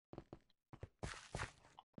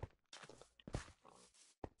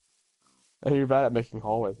And you're bad at making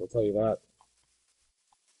hallways, I'll tell you that.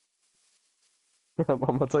 I'm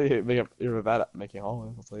gonna tell you, you're bad at making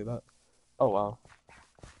hallways, I'll tell you that. Oh, wow.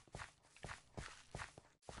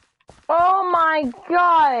 Oh my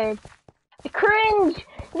god! Cringe!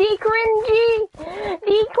 The cringy!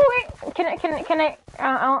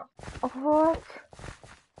 What?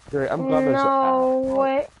 Great, I'm glad there's an app. No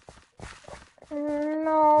way.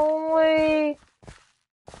 No way.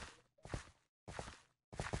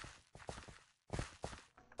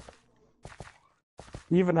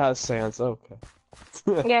 He even has Sans, okay.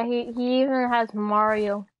 Yeah, he even has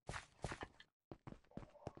Mario.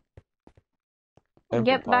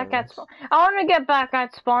 Get back at Empathize. spawn. I want to get back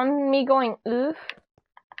at spawn. Me going oof.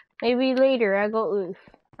 Maybe later I go oof.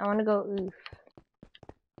 I want to go oof.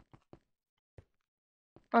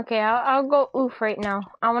 Okay, I'll go oof right now.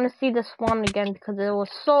 I want to see the spawn again because it was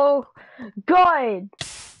so good.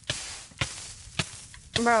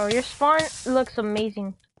 Bro, your spawn looks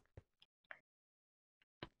amazing.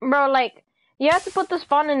 Bro, like, you have to put the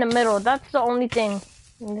spawn in the middle. That's the only thing.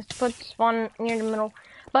 You just put the spawn near the middle.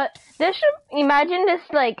 But this should, imagine this,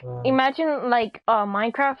 like, imagine, like,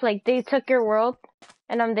 Minecraft, like, they took your world,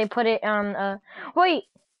 and they put it on, wait.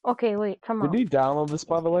 Okay, wait, come Did on. you download this,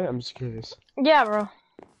 by the way? I'm just curious. Yeah, bro.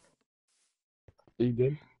 You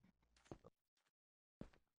did?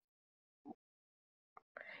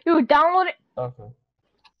 You download it? Okay.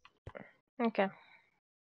 Okay.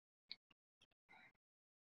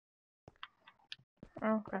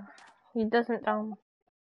 Okay. He doesn't download.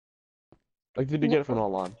 Like, did you get it from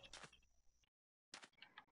online?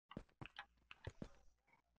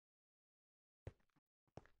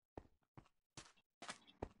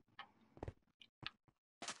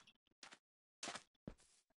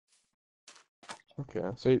 Okay,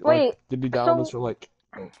 so, like, Wait, did you download this so, for, like,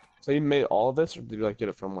 so you made all of this, or did you, like, get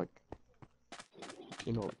it from, like,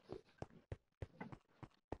 you know,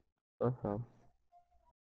 okay.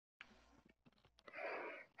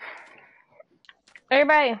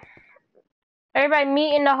 everybody,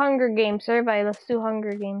 meet in the Hunger Games. Everybody, let's do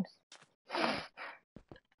Hunger Games.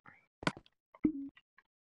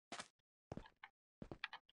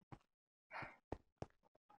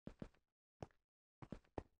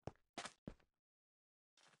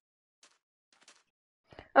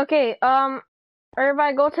 Okay,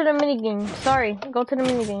 everybody go to the mini games. Sorry, go to the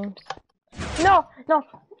mini games. No, no,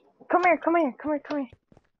 come here.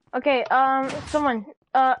 Okay, someone,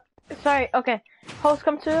 sorry, okay. Host,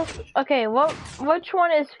 come to. Okay, which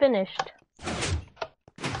one is finished?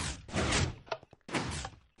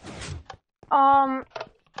 Um,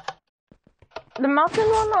 the mountain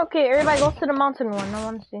one? Okay, everybody goes to the mountain one. I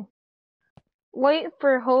want to see. Wait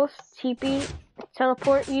for host TP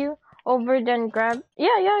teleport you over, then grab.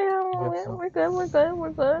 Yeah. We're good.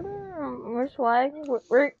 We're swag.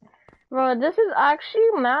 Bro, this is actually,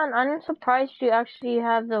 man, I'm surprised you actually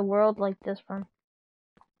have the world like this, man.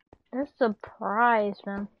 I'm surprised,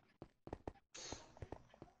 man.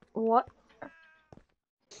 What?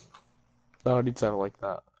 No, I need to have it like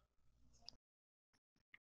that.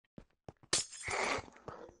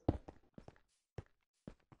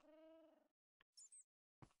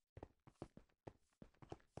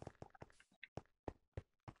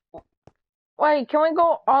 Wait, can we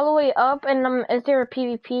go all the way up, and is there a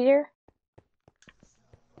PvP there?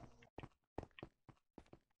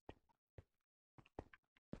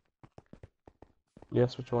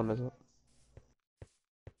 Yes, which one is it?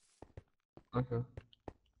 Okay.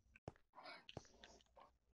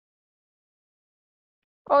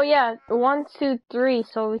 Oh yeah, 1, 2, 3,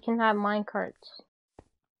 so we can have minecarts.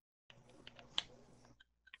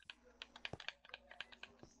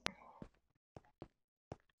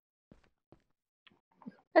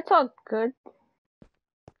 It's all good.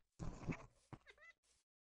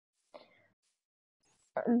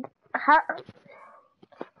 Ha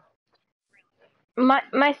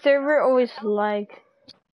my server always lag.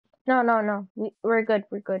 No. We're good.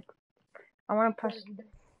 I wanna press.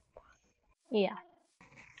 Yeah.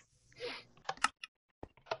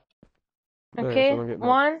 Okay, so Okay. I'm getting up.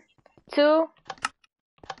 1, 2,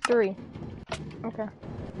 3. Okay.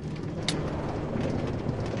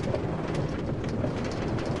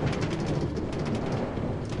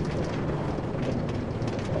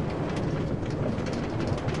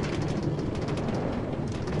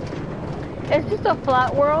 Is this a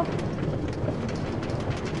flat world?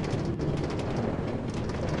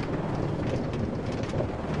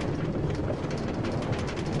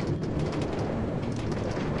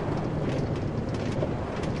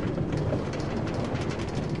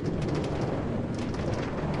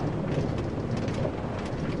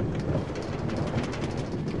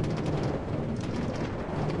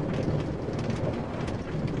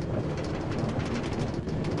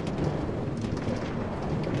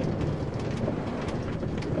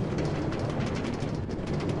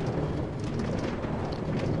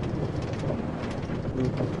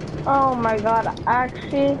 Oh my god,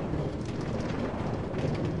 actually.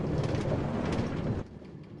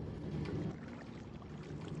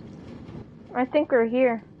 I think we're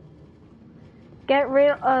here. Get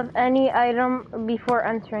rid of any item before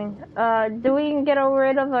entering. Do we get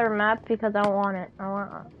rid of our map? Because I don't want it. I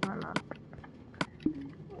want my map.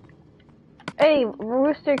 Hey,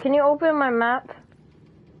 Rooster, can you open my map?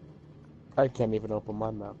 I can't even open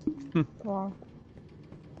my map. Well,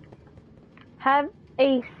 have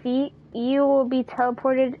a seat. You will be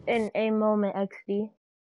teleported in a moment, XD.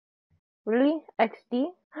 Really?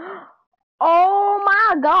 XD? Oh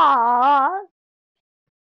my god!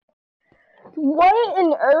 What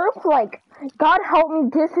in earth? Like, God help me,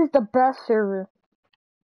 this is the best server.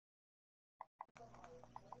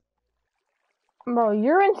 Bro,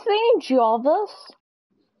 you're insane, Jarvis.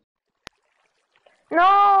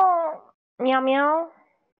 No! Meow meow.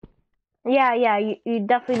 Yeah, you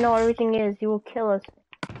definitely know everything is. You will kill us.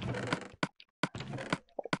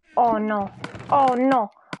 Oh no. Oh no.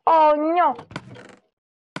 Oh no!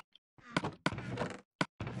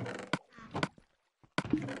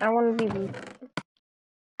 I wanna be rude.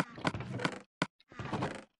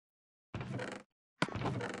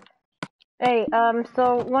 Hey,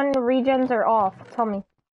 so when the regens are off, tell me.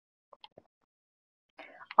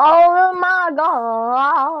 Oh my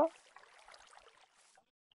god!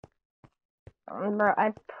 Bro,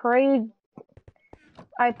 I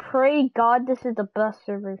pray God this is the best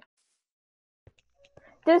server.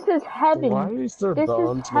 This is Why heaven. is there This is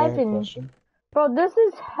bones? May I heaven. question? Bro, this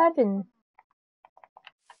is heaven.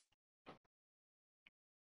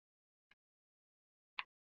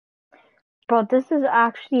 Bro, this is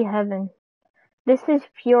actually heaven. This is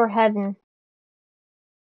pure heaven.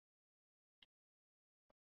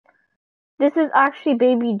 This is actually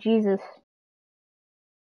baby Jesus.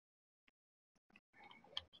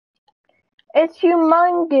 It's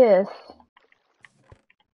humongous.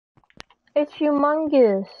 It's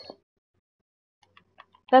humongous.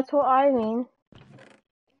 That's what I mean.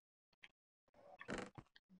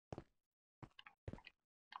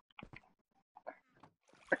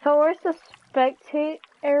 So where's the spectate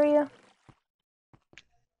area?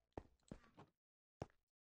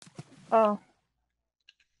 Oh.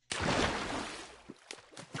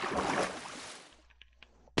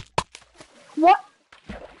 What?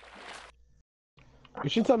 You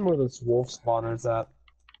should tell me where this wolf spawner's at.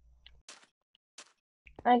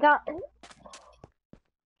 I got...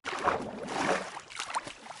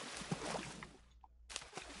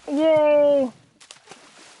 Yay!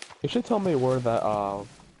 You should tell me where that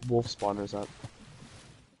wolf spawner's at.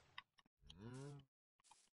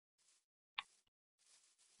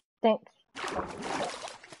 Thanks.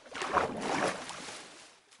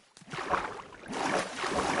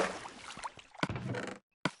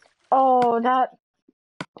 Oh, that...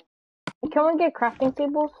 Can we get crafting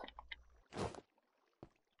tables?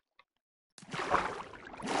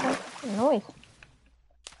 Noise.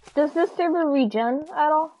 Does this server regen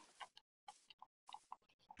at all?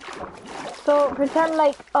 So pretend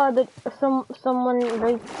like someone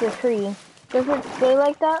breaks the tree. Does it stay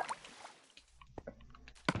like that?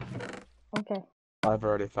 Okay. I've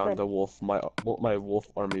already found Good. the wolf. My wolf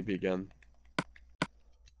army began.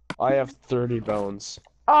 I have 30 bones.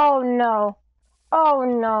 Oh no. Oh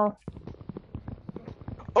no.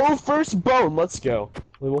 Oh, first bone. Let's go.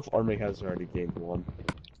 The wolf army has already gained one.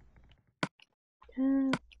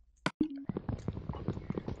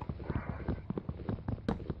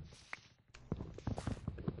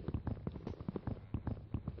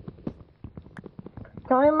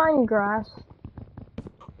 Can we mine grass?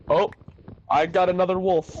 Oh, I got another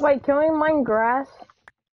wolf. Wait, can we mine grass?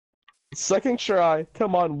 Second try.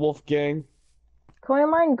 Come on, wolf gang. Can we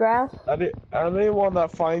mine grass? Anyone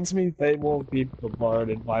that finds me, they will be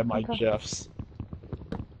bombarded by my Okay. Jeffs.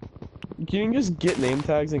 Can you just get name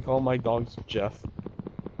tags and call my dogs Jeff?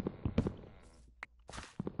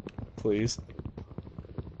 Please.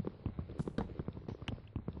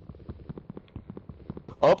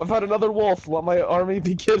 Oh, I've had another wolf. Let my army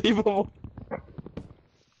begin even more.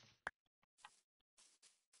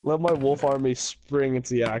 Let my wolf army spring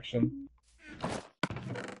into the action.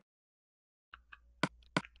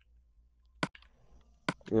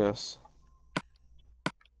 Yes.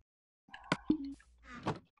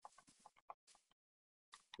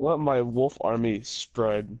 Let my wolf army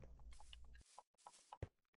spread.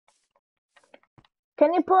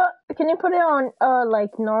 Can you put it on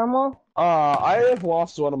like normal? I have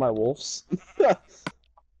lost one of my wolves.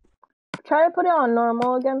 Try to put it on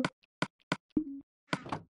normal again.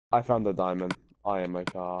 I found a diamond. I am a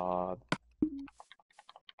god.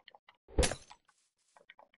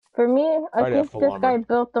 For me, I already have think full this guy armor.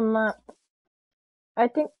 built the map. I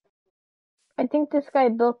think this guy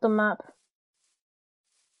built the map.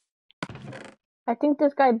 I think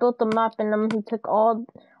this guy built the map and then he took all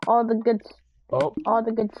the good Oh,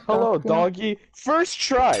 stuff, hello, you know? doggy. First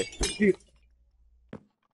try. Dude.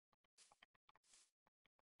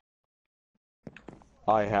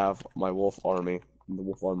 I have my wolf army. The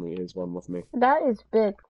wolf army is one with me. That is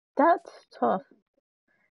big. That's tough.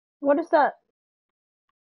 What is that?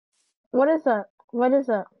 What is that? What is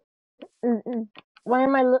that? Why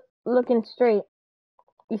am I looking straight?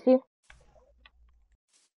 You see?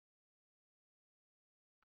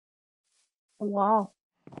 Wow.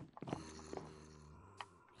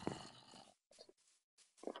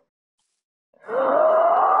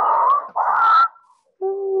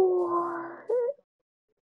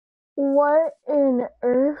 What in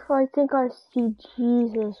earth? I think I see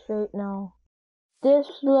Jesus right now. This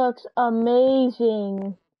looks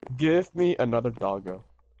amazing. Give me another doggo.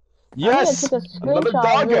 I'm gonna take Yes! a Another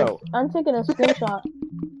screenshot of this. doggo! I'm taking a screenshot.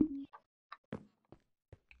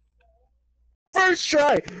 First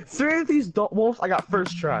try! 3 of these wolves I got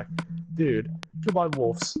first try. Dude, come on,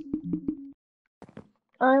 wolves.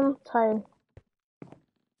 I'm tired.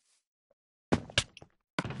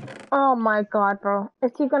 Oh my god, bro.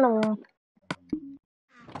 Is he gonna win?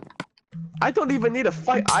 I don't even need a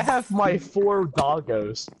fight. I have my 4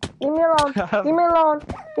 doggos. Leave me alone. I have- Leave me alone.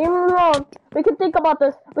 Leave me alone. We can think about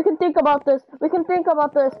this. We can think about this. We can think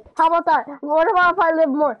about this. How about that? What about if I live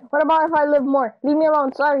more? What about if I live more? Leave me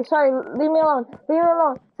alone. Sorry. Leave me alone. Leave me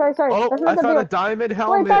alone. Sorry. Oh, Let's I make a found a deal. diamond Wait,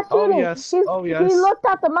 helmet. that's Oh cheating. yes. Oh He yes. looked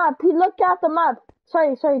at the map. He looked at the map.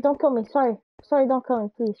 Sorry. Don't kill me. Sorry, don't kill me.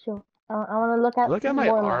 Please, chill. I want to look at Look at my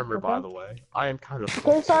more map, armor, okay? by the way. I am kind of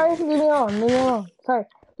Okay, fucked. sorry. Leave me alone. Leave me alone. Sorry,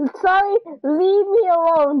 leave me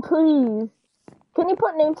alone, please. Can you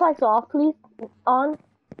put name tags off, please? On.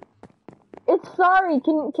 It's sorry.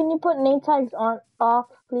 Can you put name tags on off,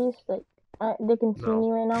 please? Like they can see No.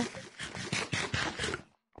 me right now.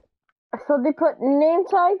 So they put name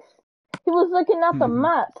tags. He was looking at the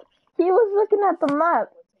map. He was looking at the map.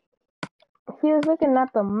 He was looking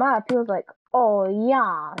at the map. He was like, "Oh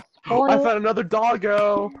yeah, I Pony." found another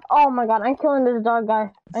doggo. Oh my god, I'm killing this dog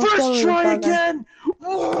guy. I'm First killing this try dog guy. again.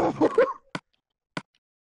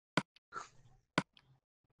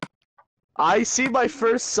 I see my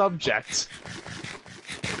first subject.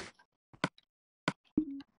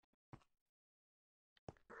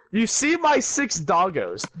 You see my 6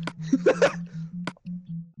 doggos.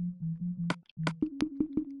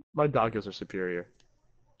 My doggos are superior.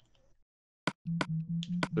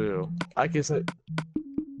 Ooh. I can say.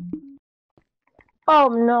 Oh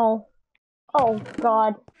no. Oh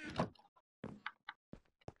god.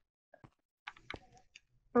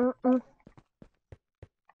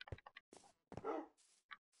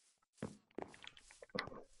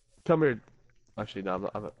 Come here. Actually, no, I'm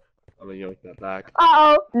gonna yoink that back.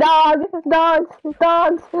 Uh-oh, dogs,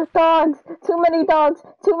 too many dogs,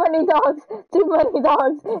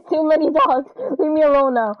 leave me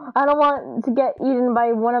alone now, I don't want to get eaten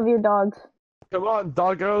by one of your dogs. Come on,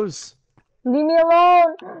 doggos. Leave me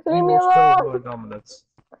alone, You will show my dominance.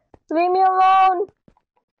 leave me alone,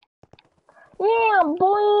 yeah,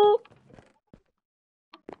 boy.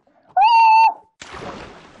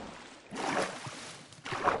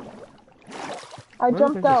 I Where did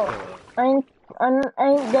jumped they just out. go? I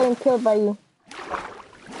ain't getting killed by you.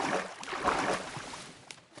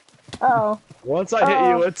 Uh-oh. Once I hit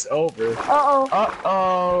you, it's over. Uh-oh.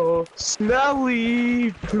 Uh-oh.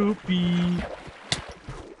 Smelly poopy.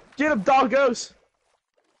 Get him, doggos.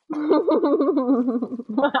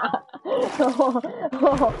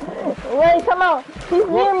 Wait, come out. He's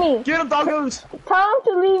near me. Get him, doggos. Tell him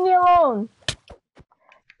to leave me alone.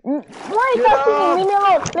 Why are you Get touching me? him. Leave me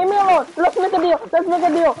alone. Leave me alone. Let's make a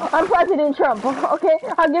deal. I'm President Trump. Okay?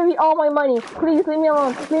 I'll give you all my money. Please leave me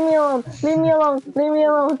alone. Leave me alone. Leave me alone. Leave me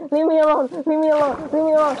alone. Leave me alone. Leave me alone. Leave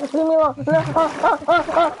me alone. Leave me alone.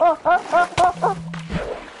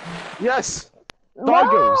 Yes.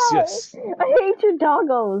 Doggos, yes. I hate you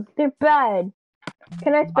doggos. They're bad.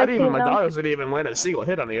 Can I I didn't even, spectate my now? doggos didn't even land a single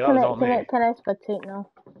hit on me. That was all me. Can I spectate now?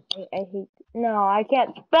 I hate. No, I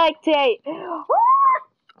can't spectate.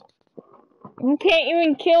 You can't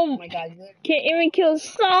even kill. Oh my god! Can't even kill.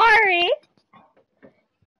 Sorry.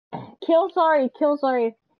 Kill sorry. Kill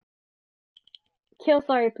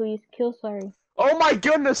sorry, please. Kill sorry. Oh my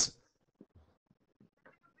goodness.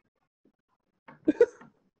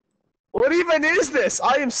 What even is this?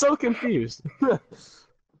 I am so confused.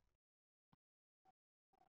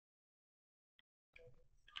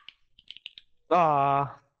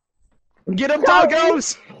 Ah. Get him,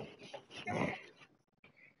 doggos!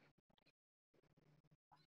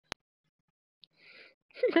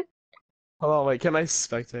 Hold on, wait, can I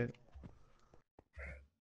spectate?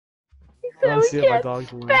 I So want to we see if my can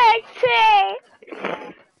dog's awake.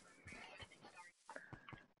 spectate.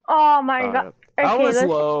 Oh my god. Alright. I Okay, was let's.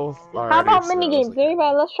 low How already, about so mini it was games? okay.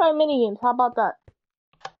 Everybody, let's try mini games. How about that?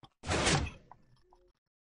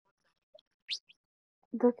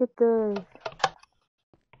 Look at this.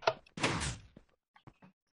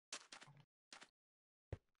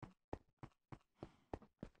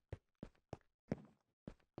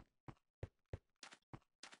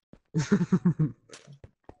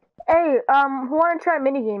 Hey, who wanna try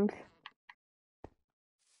mini games?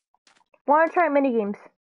 Wanna try mini games?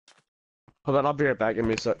 Hold on, I'll be right back. Give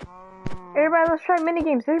me a sec. Everybody, let's try mini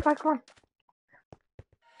games. Everybody, come on.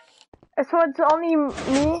 So it's only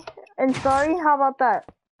me and sorry. How about that?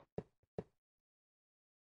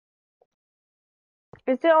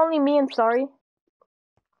 Is it only me and sorry?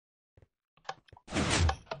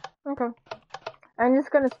 Okay. I'm just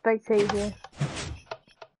gonna spectate here.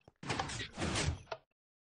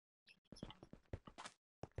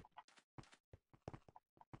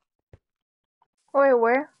 Wait,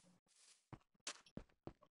 where?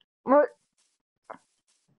 What?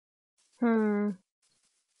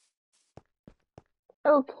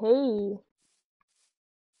 Okay.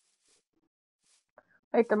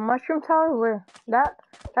 Wait, the mushroom tower? Where?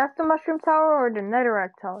 That's the mushroom tower or the netherrack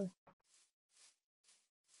tower?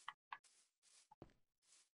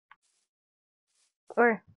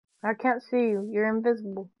 Where? I can't see you. You're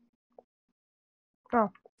invisible. Oh,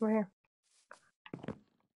 we're here.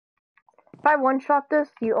 If I one-shot this,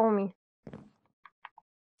 you owe me.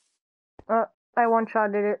 I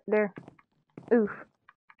one-shotted it. There. Oof.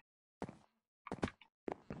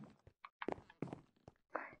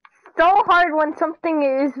 So hard when something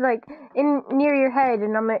is like in near your head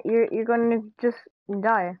and you're gonna just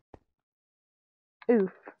die.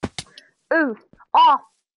 Oof. Oof. Oh!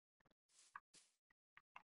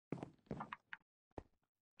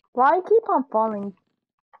 Why I keep on falling?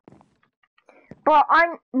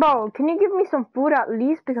 Bro, can you give me some food at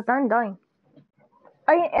least? Because I'm dying.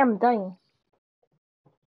 I am dying.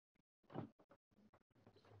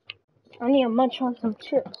 I need to munch on some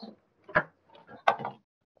chips.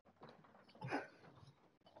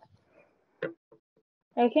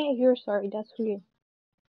 I can't hear, sorry, that's weird.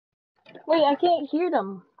 Wait, I can't hear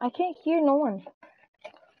them. I can't hear no one.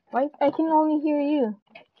 Why? I can only hear you.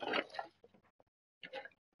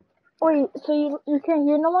 Wait, so you can't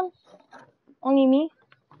hear no one? Only me?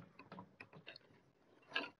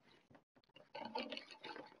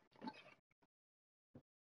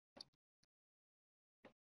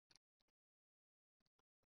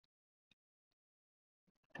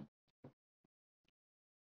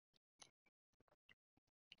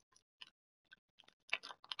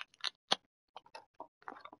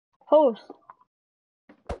 Host.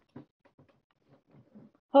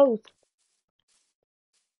 Host.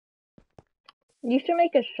 You should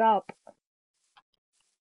make a shop.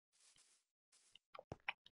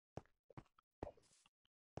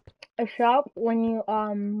 A shop when you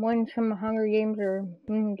win some Hunger Games or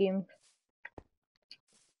Moon Games.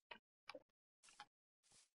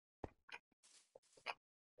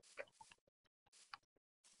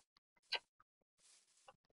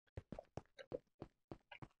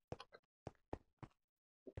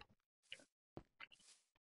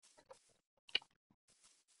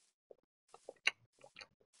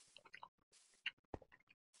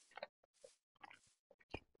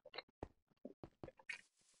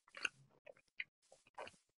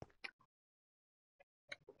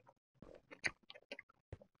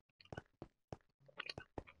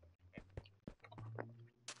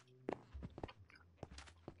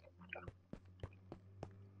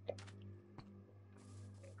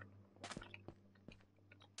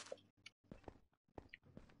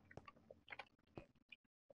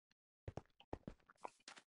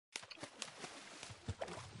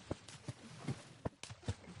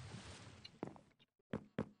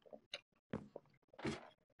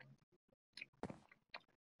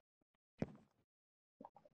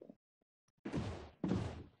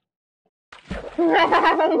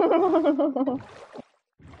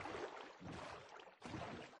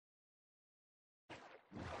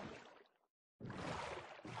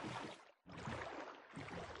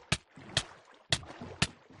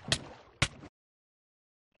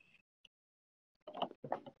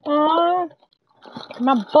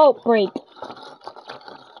 My boat break.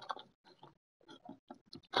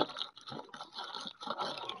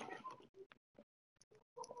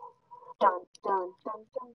 Dun, dun, dun,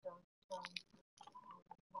 dun, dun, dun.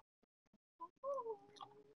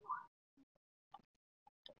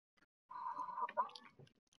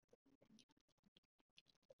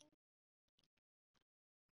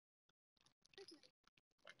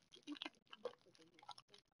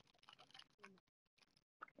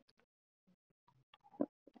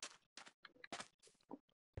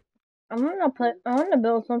 I wanna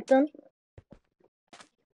build something.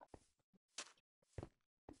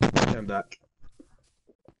 I'm back.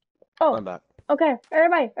 Oh, I'm back. okay.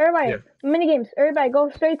 Everybody. Yeah. Mini games. Everybody, go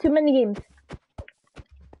straight to mini games.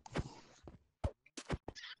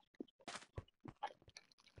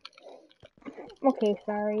 Okay,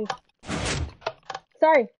 sorry.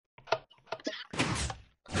 Sorry.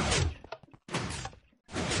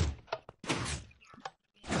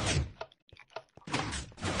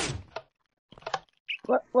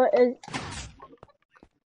 What is?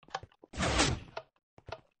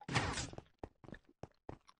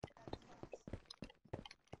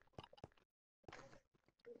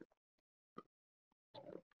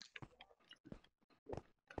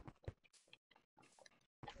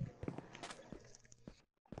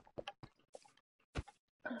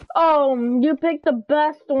 Oh, you picked the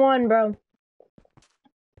best one, bro.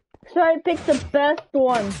 Sorry, picked the best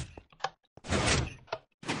one.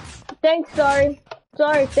 Thanks, sorry.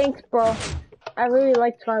 Sorry, thanks, bro. I really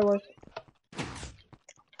like Skywars.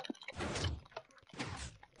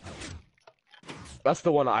 That's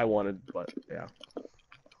the one I wanted, but yeah.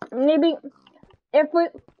 Maybe if we,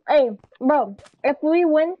 hey, bro, if we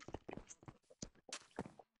win,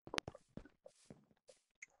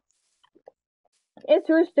 it's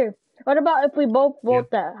Rooster. What about if we both vote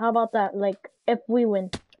that? How about that? Like, if we win,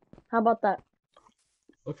 how about that?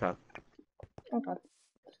 Okay. Okay,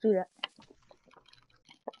 let's do that.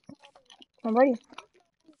 I'm ready.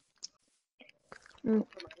 Mm.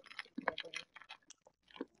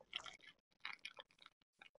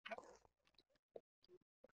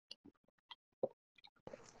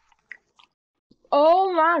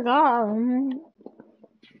 Oh my god.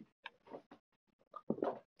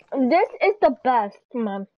 This is the best,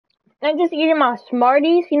 man. I'm just eating my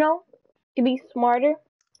Smarties, you know, to be smarter.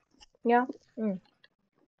 Yeah. Mm.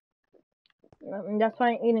 That's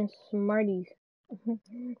why I'm eating Smarties.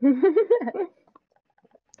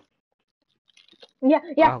 Yeah.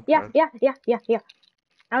 Wow, man.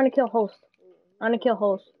 I wanna kill host.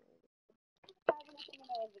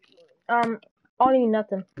 Only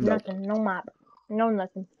nothing. No. Nothing. No map. No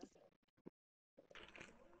nothing.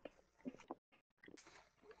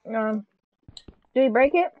 Do we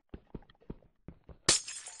break it?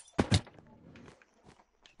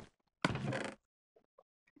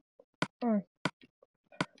 Mm.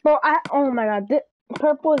 Bro, oh my god,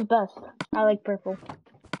 purple is best. I like purple.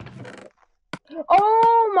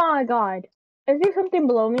 Oh my god. Is there something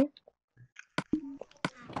below me?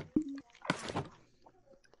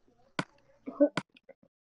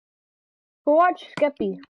 Who watched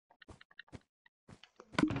Skeppy?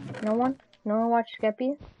 No one? No one watched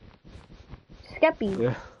Skeppy? Skeppy?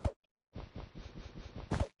 Yeah.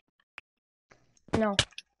 No.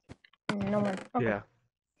 No one. Okay. Yeah.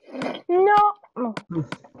 No!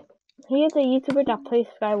 He is a YouTuber that plays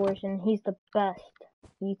Skywars and he's the best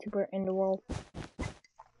YouTuber in the world.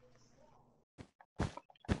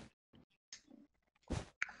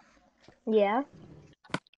 Yeah.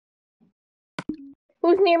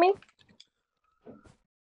 Who's near me?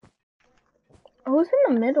 Who's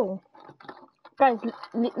in the middle? Guys,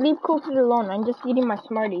 leave Cool Kid alone. I'm just eating my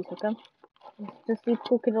Smarties, okay? Just leave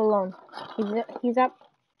Cool Kid alone. He's up.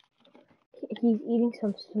 He's eating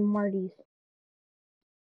some Smarties.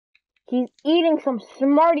 He's eating some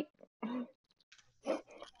Smarties.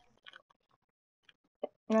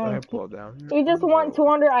 I pull it down. You just want to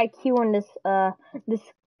wonder IQ in this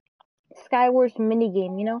Skywars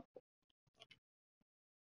minigame, you know?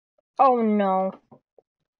 Oh no.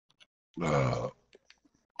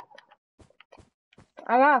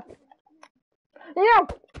 I got. No!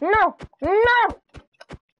 No! No!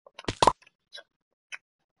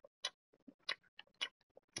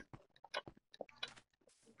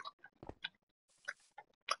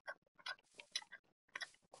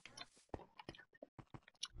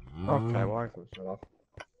 Okay, well I can shut off.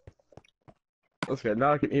 That's good.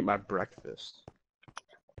 Now I can eat my breakfast.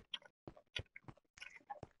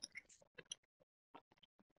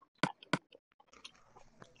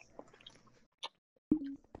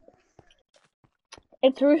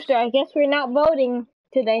 It's Rooster. I guess we're not voting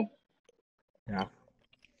today. Yeah.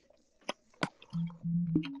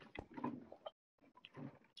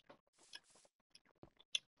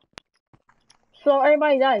 So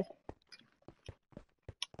everybody dies.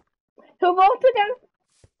 Who votes again?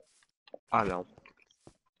 I know.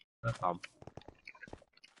 I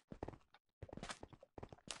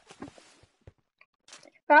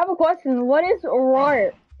have a question. What is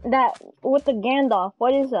Roar? That with the Gandalf?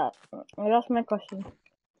 What is that? That's my question.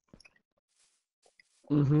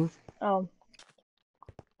 Mm-hmm. Oh.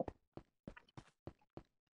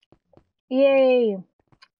 Yay.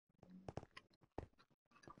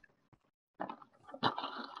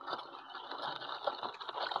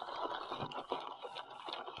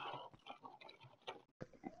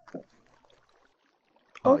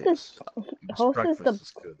 Oh Host is yes, this Host is the breakfast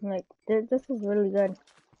is good. like this is really good.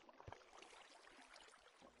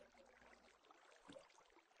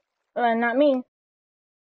 Not me.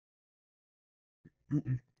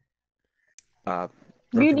 Mm-mm. Uh,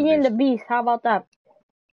 Beauty and the recommendation. Beast. How about that?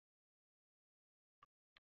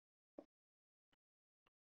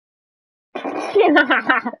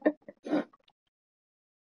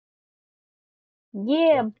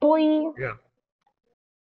 Yeah, boy. Yeah.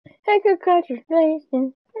 Take a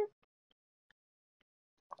congratulations.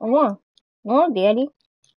 Daddy.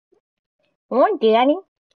 Daddy.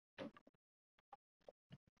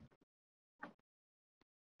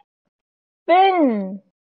 Ben.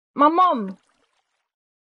 My mom.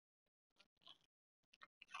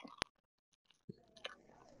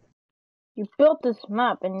 You built this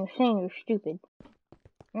map and you're saying you're stupid.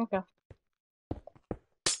 Okay.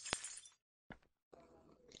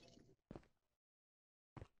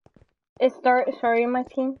 Sorry, my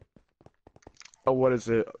team. Oh, what is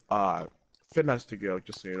it? Fitness to go.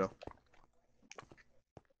 Just so you know.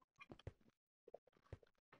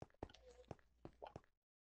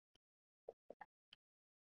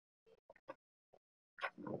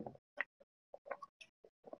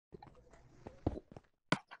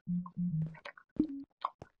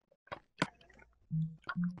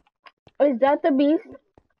 Is that the beast?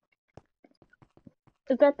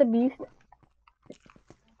 Is that the beast?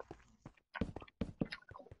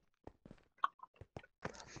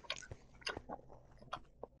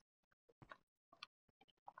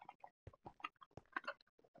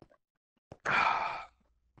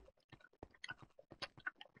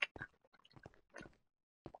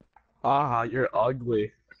 Ah, you're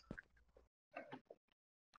ugly,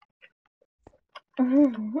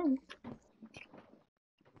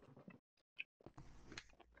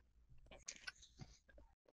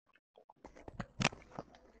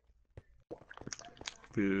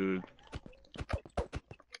 dude.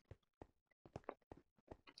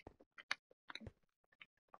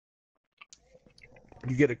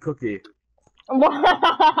 You get a cookie.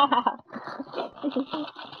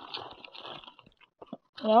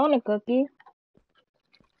 I want a cookie.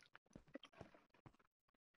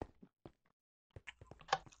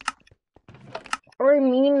 Or you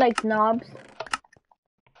mean like knobs?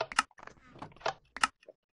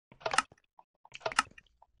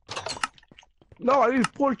 No, I need a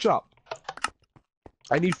pork chop.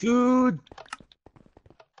 I need food.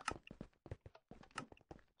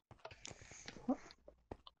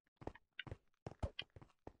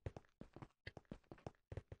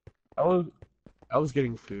 I was, I was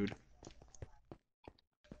getting food.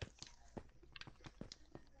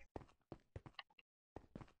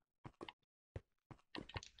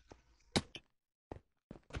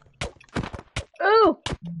 Ooh!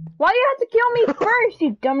 Why you have to kill me first,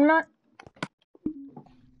 you dumb nut?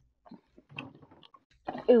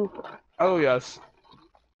 Ooh. Oh yes.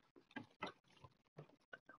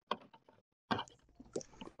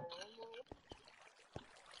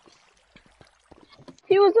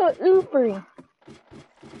 He was a oofery.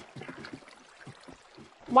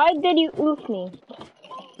 Why did you oof me?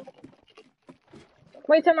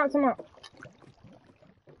 Wait, time out, time out.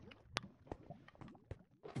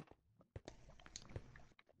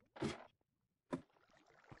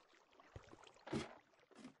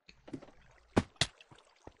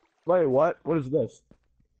 Wait, what? What is this?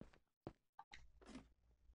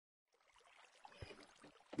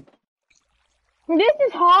 This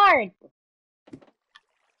is hard.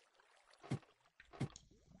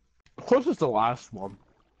 Of course, it's the last one.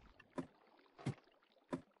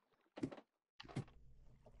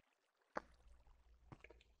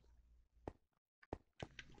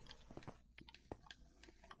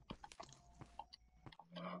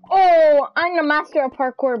 Oh, I'm the master of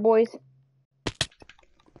parkour, boys.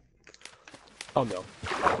 Oh no.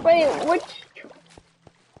 Wait, which?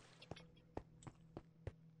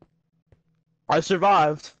 I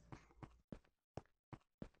survived.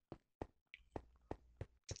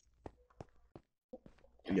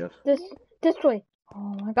 Yes. This way.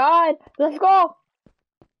 Oh my god, let's go.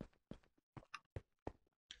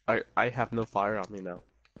 I have no fire on me now.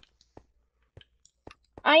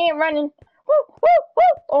 I ain't running. Woo, woo,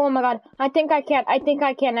 woo. Oh my god, I think I can. I think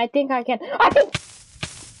I can. I think I can. I think.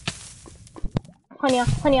 Honya,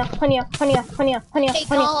 honya, honya, honya, honya, honya, Hey,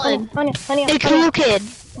 honya, Colin. honya, honya, Hey, honya. cool kid.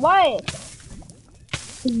 What?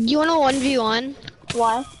 You want a 1v1?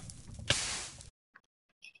 Why?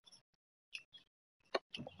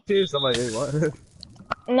 Seriously, I'm like, wait, what?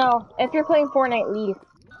 No, if you're playing Fortnite, leave.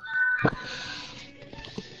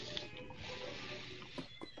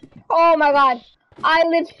 Oh my god, I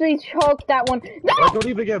literally choked that one. Wait, No! don't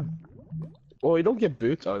even get. Well, you don't get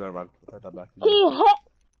boots. Oh, never mind. I thought back. He hit.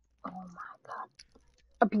 Oh my god.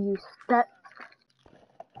 Abuse. That.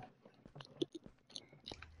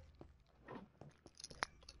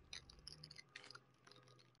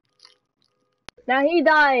 Now he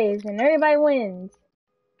dies and everybody wins.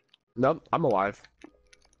 Nope, I'm alive.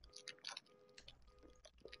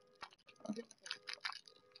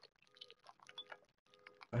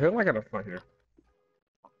 I feel like I got a fight here.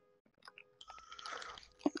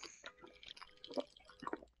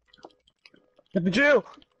 Get the Jew!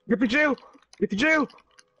 Get the Jew! Get the Jew!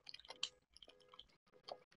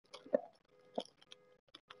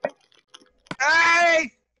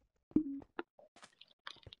 Hey!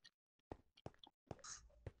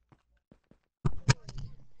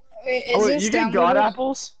 Wait, is Oh, wait, this you get god downloaded?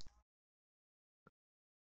 apples?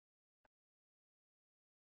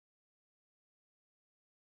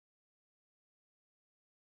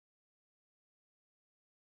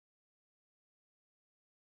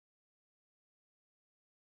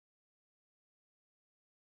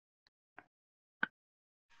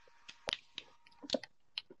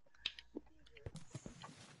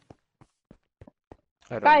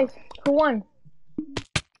 I don't Guys, know. who won?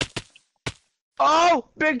 Oh!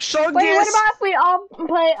 Big Chungus! Wait, what about if we all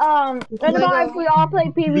play, what about if we all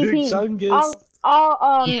play Big PvP? Chungus!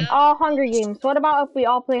 Yeah. All Hunger Games. What about if we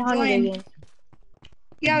all play Hunger Join. Games?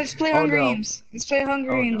 Yeah, let's play Oh, Hunger no. Games. Let's play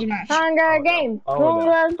Hunger Oh, Games no. match. Hunger no. Games. Oh, no.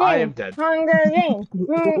 Hunger Games. I am dead. Hunger Games.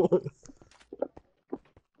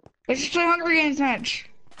 Let's just play Hunger Games match.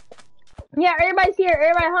 Yeah, everybody's here.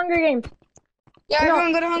 Everybody Hunger Games. Yeah, No.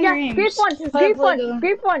 everyone go to Hunger Yeah, Games. grief one. Play- Grief play one. the-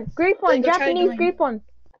 Grief one. Grief play one. the try Japanese doing. grief one.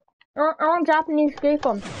 I want Japanese grief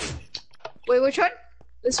one. Wait, which one?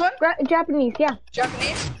 This one? Japanese, yeah.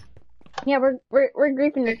 Japanese? Yeah, we're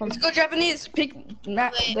griefing this one. Let's go Japanese. Pick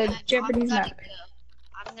map, Wait, the Japanese map.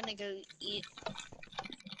 I'm gonna go eat.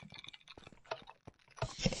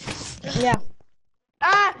 Yeah.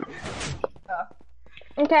 Ah!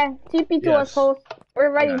 Okay, TP to us, Yes. host.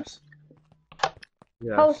 We're ready. Yes.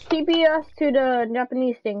 Yes. Host, TP us to the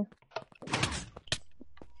Japanese thing.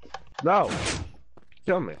 No!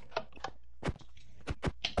 Kill me.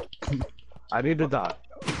 I need to die.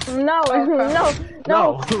 No, Okay.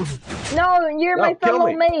 no, no, you're No, my kill fellow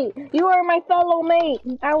me. mate. You are my fellow mate.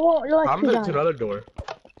 I won't let I'm you going to die. another door.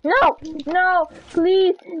 No, no,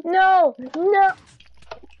 please, no, no.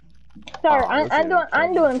 Sorry, Oh,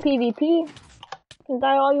 I'm doing PvP. You can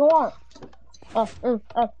die all you want.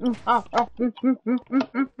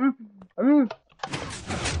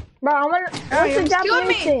 Bro, I want. What's you're the just killing Japanese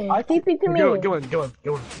me. thing? TP to me. Go on. Go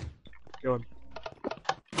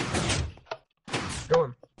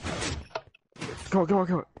on.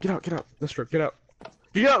 Get out. This truck, get out.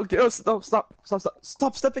 Get out,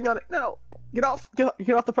 stop stepping on it, no! Get off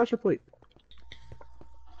the pressure plate.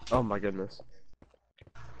 Oh my goodness.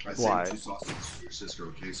 I Why? saved 2 sausages for your sister,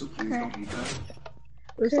 okay? So please don't eat that.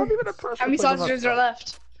 There's not even a pressure How many plate on that sausages are truck.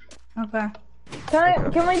 left? Okay.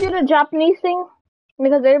 Can we do the Japanese thing?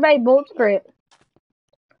 Because everybody votes for it.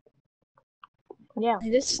 Yeah.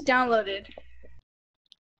 This is downloaded.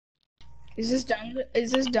 Is this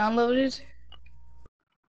downloaded?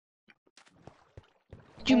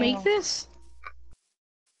 Did you make this?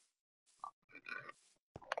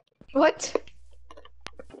 What?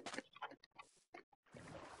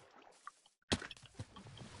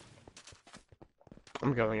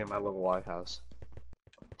 I'm going in my little lighthouse.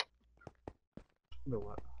 You know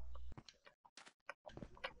what?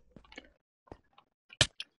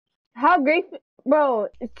 How great, bro?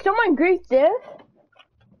 Is someone grief this?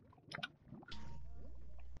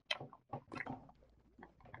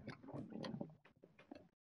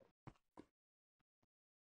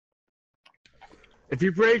 If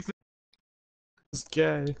you break this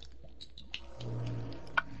gay.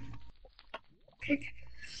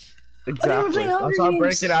 Exactly. playing Hunger That's how I'm Games.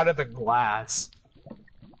 breaking out of the glass.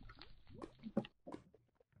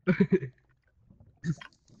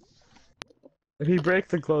 If you break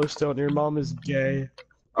the glowstone, your mom is gay.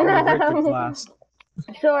 I'm gonna break the glass.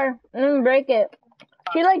 Sure, break it.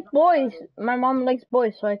 She likes boys. My mom likes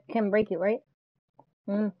boys, so I can break it, right?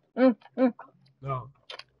 No.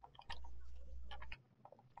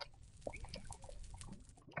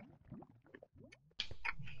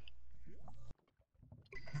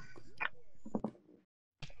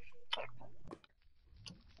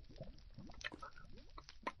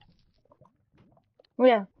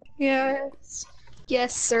 Yeah. Yes.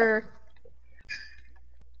 Yes, sir.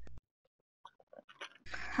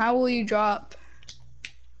 How will you drop?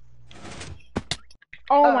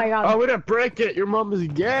 Oh my god. Oh, we didn't break it. Your mom is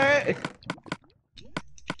gay.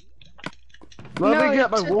 Let No, me get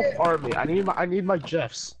my you took wolf it. army. I need my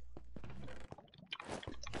gifs.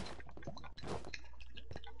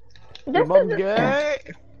 Your mom's gay.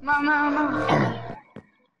 No.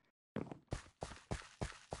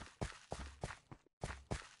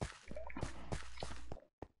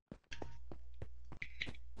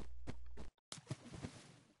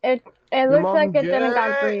 It Your looks mom like it didn't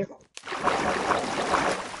got gay. grief.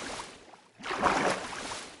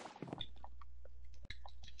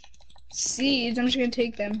 Seeds, I'm just gonna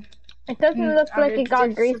take them. It doesn't look I'm like gonna it got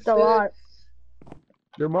take greased for a food. lot.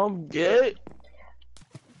 Your mom gay.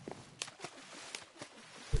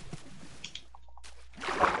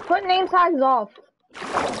 Put name tags off.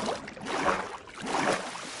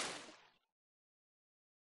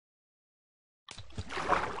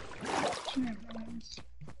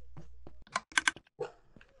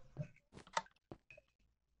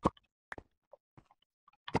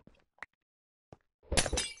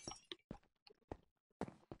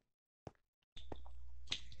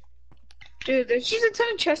 Dude, there's just a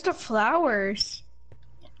ton of chest of flowers.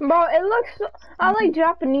 Bro, it looks. I like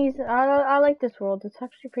Japanese. I like this world. It's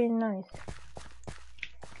actually pretty nice.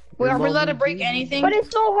 Wait, Your are we allowed to mom break gay. anything? But it's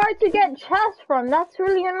so hard to get chests from. That's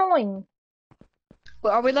really annoying.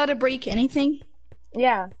 Wait, are we allowed to break anything?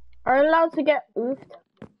 Yeah. Are allowed to get oofed.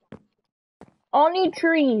 Only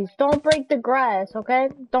trees. Don't break the grass, okay?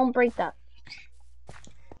 Don't break that.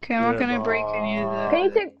 Okay, I'm not gonna break any of Can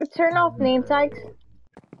you the. turn off name tags?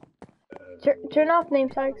 Turn off name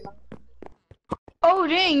tags. Oh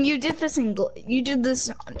dang! You did this you did this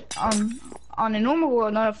on a normal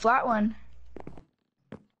world, not a flat one.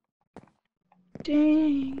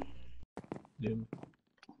 Dang.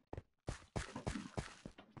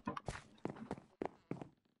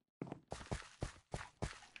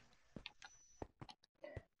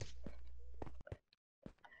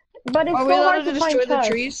 But it's Are we so allowed hard to to find destroy the chests.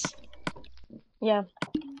 trees? Yeah.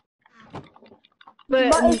 But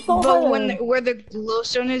it's so hard. where the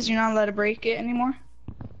glowstone is, you're not allowed to break it anymore.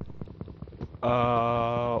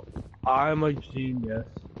 I'm a genius.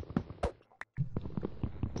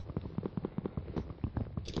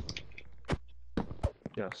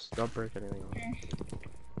 Yes, don't break anything.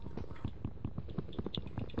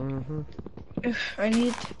 I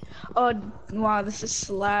need. Oh wow, this is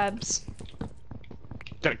slabs.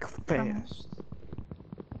 Gotta go fast.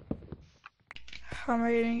 How am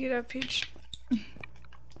I gonna get up, Peach?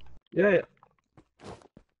 Yeah.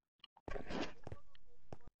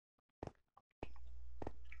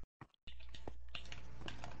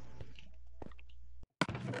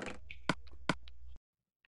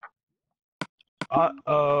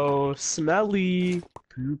 Uh-oh, smelly,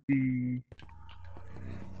 poopy.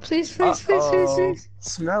 Please, please.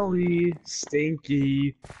 Smelly,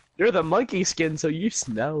 stinky. You're the monkey skin, so you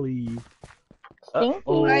smelly. Stinky.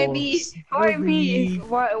 Why me? Why me?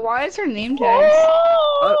 smelly. Why is her name tags?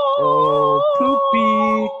 Uh-oh,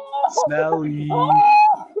 poopy, smelly.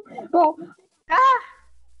 Bro, Ah!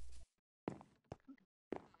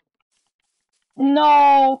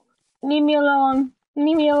 no. Leave me alone.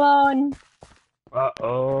 Leave me alone.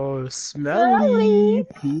 Uh-oh, smelly,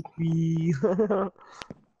 poopy.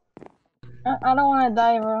 I don't want to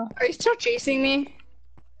die, bro. Are you still chasing me?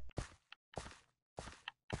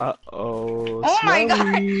 Uh-oh, Oh my God.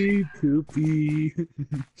 smelly, poopy.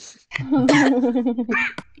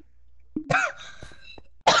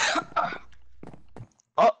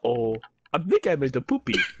 Uh-oh, I think I made the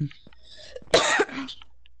poopy.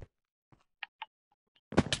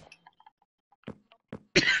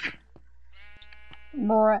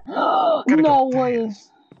 Bruh. No way.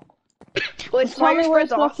 Wait, Tell me where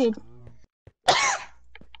it's off. located.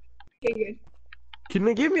 Okay, good. Can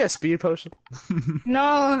they give me a speed potion?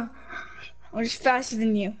 No, I'm just faster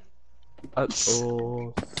than you.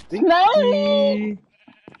 Uh-oh, Smelly. stinky.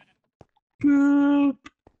 Poop.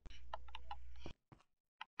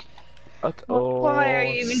 Uh-oh. Why are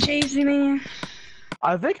you even chasing me?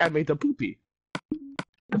 I think I made the poopy.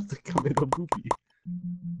 I think I made the poopy.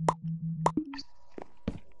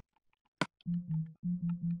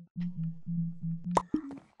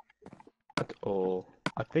 Uh-oh,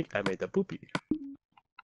 I think I made the poopy.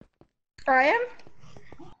 I am?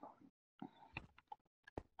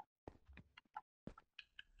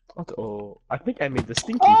 Uh-oh, I think I made the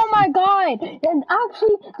stinky. Oh my god! And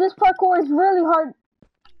actually, this parkour is really hard.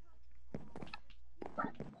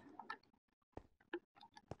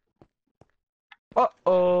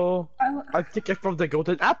 Uh-oh, I think I found the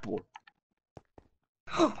golden apple.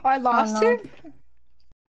 I lost no. it?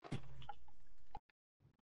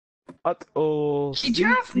 Uh-oh, Could you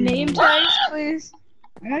have name tags, please?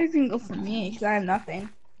 I don't even go for me, because I have nothing.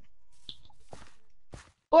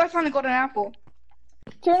 Oh, I found a golden apple.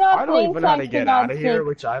 Turn off I don't name even know how to tags, get for out God's of here, sake.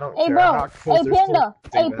 which I don't Hey care bro, about. 'cause hey there's panda,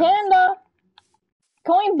 still hey things. panda.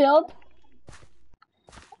 Can we build?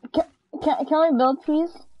 Can we build,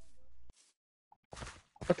 please?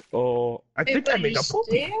 Oh, I think I made a Stay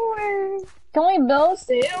poopy. away. Can we build?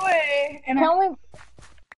 Stay away. And Can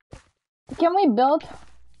we build?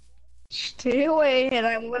 stay away. And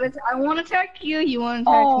I want to attack you. You want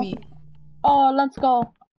to attack me. Oh, let's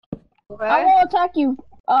go. Okay? I won't attack you.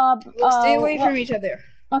 We'll stay away from each other.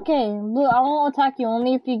 Okay, Blue, I won't attack you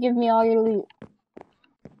only if you give me all your loot.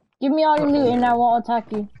 Give me all your loot and I won't attack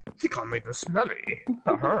you. You can't make this smelly.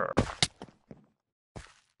 Uh-huh.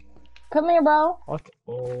 Come here, bro. What?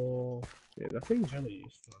 Oh, yeah, that thing's really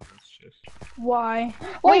useful. It's just. Why?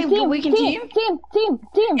 Wait, Wait, team, we can team? team.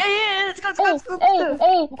 Yeah, let's go, let's go. Hey,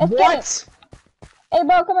 let's get it. What? Hey,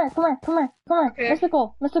 bro, come here. Okay.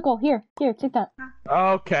 Mystical, here, take that.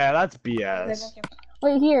 Okay, that's BS.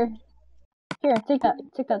 Wait, here, take that.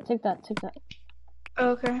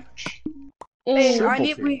 Okay. Hey,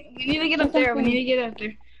 Hey, we need to get up there. We need to get up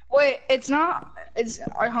there. Wait, it's our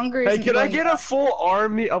hunger Hey, isn't can I going get a full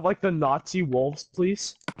army of like the Nazi wolves,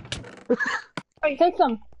 please? take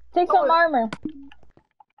some armor.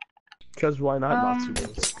 Because why not Nazi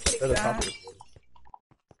wolves? They're the toughest.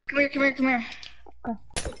 Come here.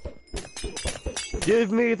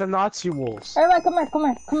 Give me the Nazi wolves. Everybody,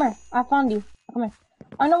 come here. I found you. Come here.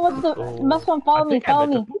 I know what's the best one.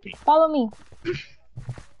 Follow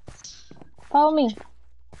me.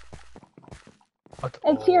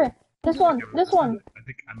 It's here. This one. I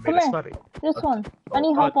think I made a smelly. This one. I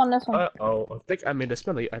need help on this one. I think I made a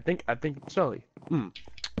smelly. I think it's smelly.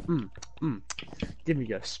 Give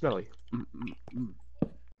me a smelly.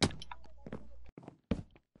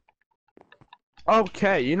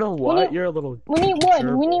 Okay, you know what? You're a little. We need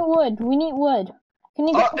wood. Can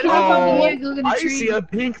you get? Can I find the wood? I see a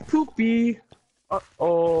pink poopy.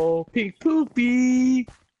 Uh-oh, pink poopy.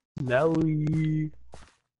 Nelly.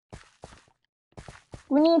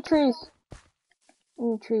 We need trees.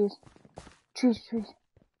 Trees.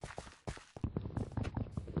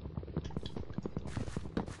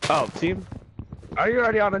 Oh, team? Are you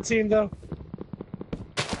already on a team, though?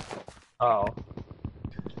 Oh.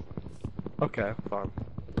 Okay, fine.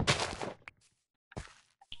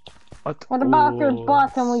 What about if you're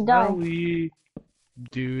boss and we die? Smelly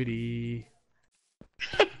duty.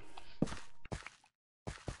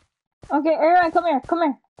 Okay, everyone, come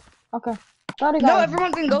here. Okay. Sorry, guys. No,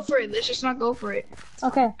 everyone can go for it. Let's just not go for it.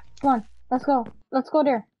 Okay, come on. Let's go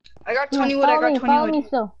there. I got 20 wood. I got 20 follow wood.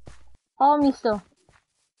 Follow me still.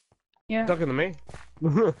 Yeah. Talking to me?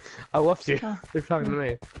 I left you. You're talking to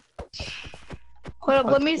me. Hold up,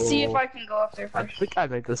 let me see if I can go up there I first. think I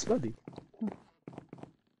made this buddy.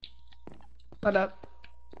 Hold up.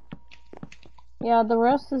 Yeah, the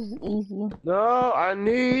rest is easy. No, I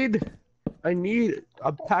need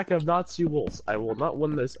a pack of Nazi wolves. I will not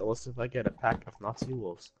win this unless if I get a pack of Nazi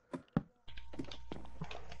wolves.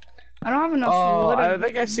 I don't have enough Oh, wood. I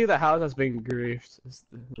think I see the house that's being griefed.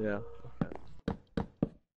 Yeah.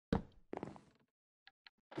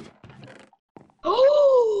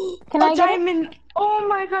 Oh! Can I get it? diamond! Oh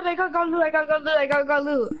my god, I got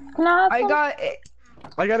loot. Can I have some?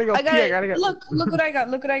 I gotta go pee. I gotta go. Look what I got.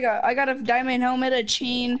 Look what I got. I got a diamond helmet, a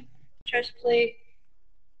chain, chest plate.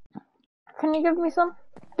 Can you give me some?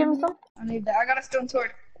 I need that. I got a stone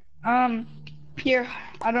sword. Here.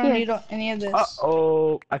 I don't need any of this.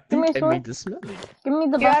 Uh-oh. I Give me think a I sword. made this money. Give me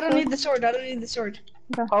the Yeah, best I don't need the sword. I don't need the sword.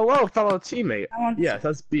 Hello, fellow teammate. I want Yes,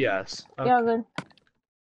 that's BS. Okay. Yeah, good.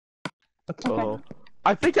 Uh-oh.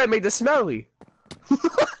 I think I made the smelly.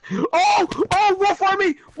 Oh, wolf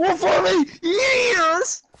army! Wolf army!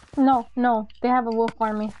 Yes! No, they have a wolf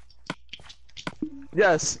army.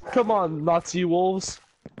 Yes, come on, Nazi wolves.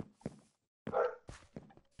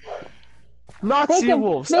 Nazi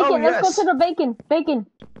wolves. Bacon, Oh, let's yes. go to the bacon.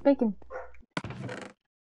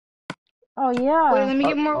 Oh yeah. Wait, let me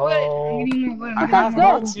get more wood. Uh-oh. I'm getting more wood. I That's have good.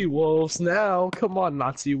 Nazi wolves now. Come on,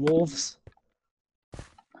 Nazi wolves.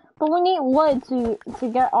 But we need wood to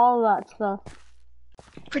get all that stuff.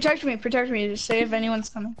 Protect me. Just say if anyone's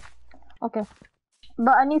coming. Okay.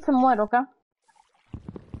 But I need some wood, okay?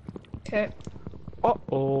 Okay.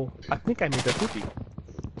 Uh-oh. I think I made a cookie.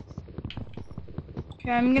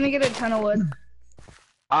 Okay, I'm gonna get a ton of wood.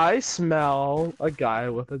 I smell a guy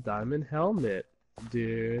with a diamond helmet. Over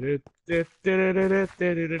here!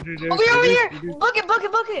 Bucket!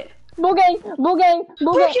 Boogie! Bucket!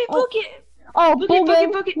 Oh, Boogie.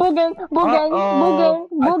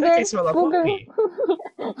 I think I smell a boogie.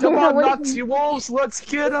 puppy. Come on, Nazi wolves, let's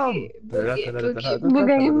get them. Boogie,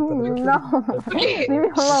 no. Leave me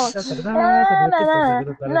alone. Na, na, na,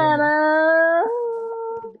 na, na.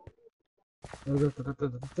 Oh,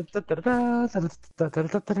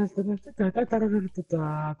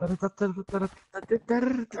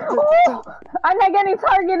 I'm not getting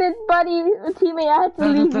targeted, buddy. Teammate, I had to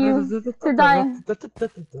leave you to die.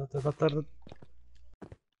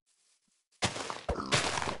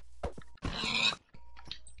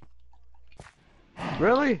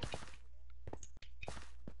 Really?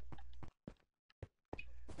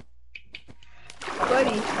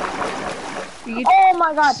 Buddy. You Oh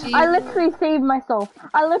my god, see- I literally saved myself.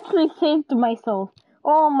 I literally saved myself.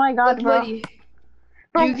 Oh my god, Look, bro. buddy.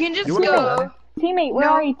 Bro, You can just You wanna go. go? Teammate, where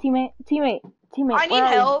No. are you, teammate? Teammate, I need where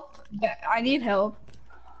are you? help. Yeah, I need help.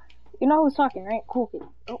 You know who's talking, right? Cool.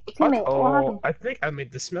 Oh, teammate, what happened? I think I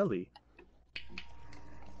made the smelly.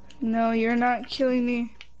 No, you're not killing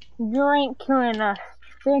me. You ain't killing us.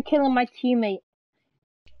 You're killing my teammate.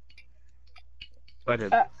 I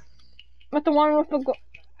did. With the one with the go-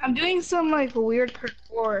 I'm doing some like weird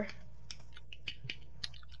parkour.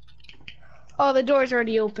 Oh, the door's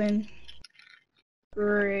already open.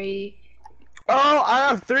 Great. Oh, I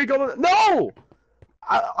have 3 golden. No!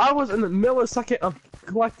 I was in the millisecond of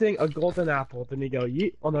collecting a golden apple. Then you go,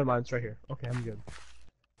 yeet. Oh, never mind. It's right here. Okay, I'm good.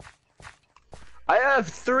 I have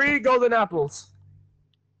 3 golden apples.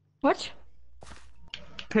 What?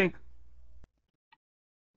 Pink.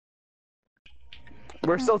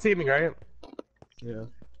 We're still teaming, right? Yeah.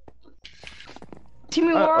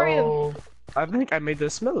 Timmy, where are you? Uh-oh. I think I made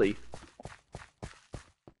this smelly.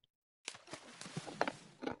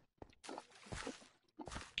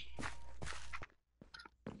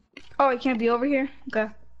 Oh, I can't be over here?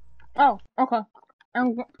 Okay. Oh, okay.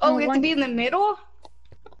 Oh, we have to be in the middle?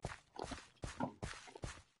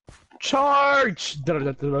 Charge! Stop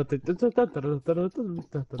doing that!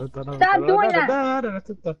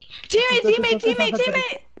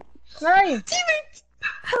 Teammate! Where are you? Teammate!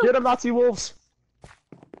 Get him, Nazi wolves!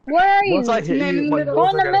 Where are you? Once I hit In you, the like, middle.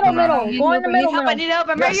 wolves Go in are the gonna middle, come out. Go in the middle, I need help.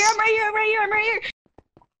 I'm right Yes. here. I'm right here.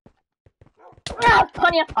 Ah,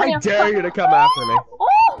 Tanya. I dare you to come after me.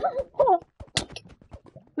 Oh!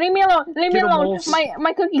 Leave me alone. Leave me Get 'em, alone. wolves.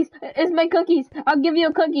 My cookies. It's my cookies. I'll give you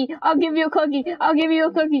a cookie. I'll give you a cookie. I'll give you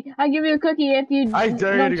a cookie. I'll give you a cookie if you. I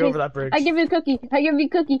dare you don't to go chase- over that bridge. I give you a cookie. I give you a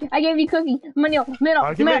cookie. I give you a cookie. Middle.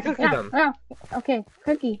 Give me a cookie Ah, then. ah. Okay,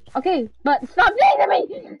 cookie. Okay, but stop chasing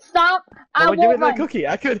me. Stop. I Well, give me won't that run. cookie.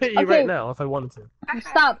 I could hit you Okay. right now if I wanted to.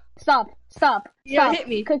 Stop. Yeah, hit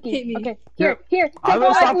me. Cookie. Hit me. Okay. Yeah. Here. I'm Take gonna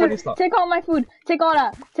all stop my when you food. stop. Take all my food. Take all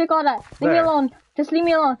that. Leave me There. alone. Just leave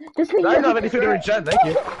me alone. Just leave I me don't have alone. any food to regen, thank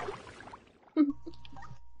you.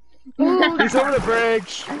 He's over the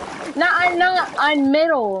bridge. No, I'm not. I'm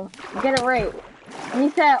middle. Get it right. He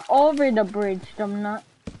said over the bridge. I'm not.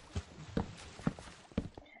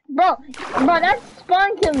 Bro, that's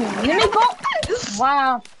spawn killing me. Let me go.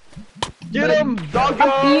 Wow. Get him,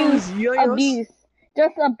 doggos! Abuse.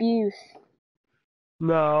 Just abuse.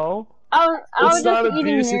 No. I was It's not just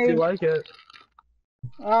eating abuse if you nerds. like it.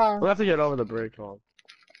 Oh. We'll have to get over the bridge, hold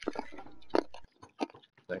on.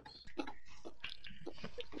 Thanks.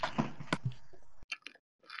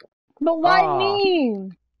 But why Ah.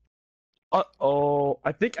 me? Uh-oh,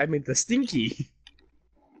 I think I made the stinky.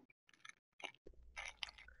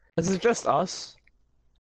 Is it just us?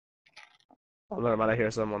 Oh, never mind, I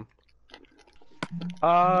hear someone.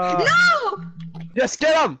 No! Yes,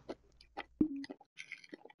 get him!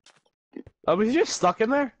 Oh, was he just stuck in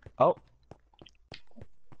there? Oh.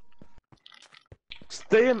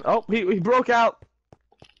 Stay in. Oh, he broke out.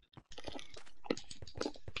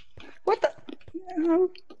 What the?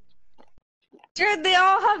 Dude, they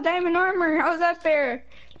all have diamond armor. How's that fair?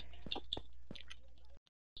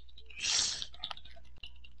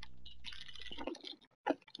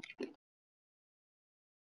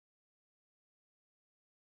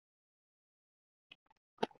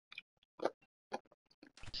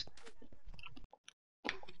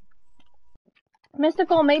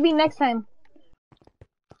 Mystical, maybe next time.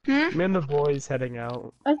 Me and the boys heading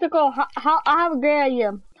out. Mystical, I have a great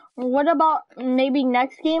idea. What about maybe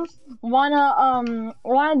next game? Wanna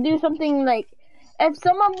do something like if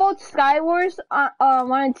someone votes Skywars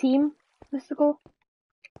on a team, Mystical?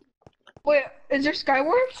 Wait, is there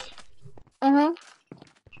Skywars? Uh-huh.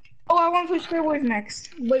 Oh, I want to play Skywars next.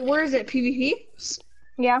 Wait, where is it? PvP?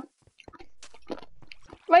 Yeah.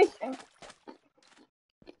 Wait,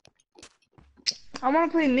 I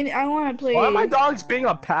want to play mini. I want to play. Why are my dogs being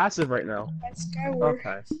a passive right now? Skywars.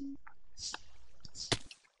 Okay.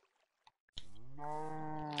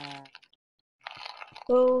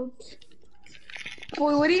 Oh.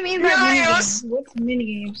 Boy, what do you mean by Yes! minigames? What's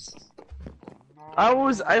minigames?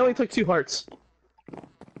 I only took 2 hearts.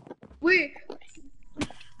 Wait.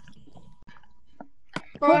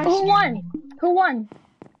 who won? Who won?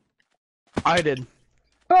 I did.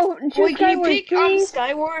 Bro, choose Wait, can you Skywars, pick please.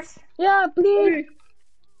 Skywars? Yeah, please.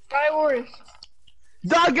 Skywars.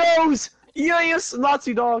 Doggos! Yes,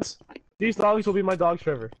 Nazi dogs. These dogs will be my dogs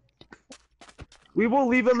forever. We will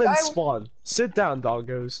leave them in spawn. Sit down,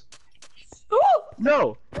 doggos.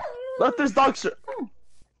 No! Let this dog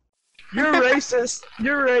You're racist.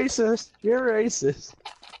 You're racist. You're racist.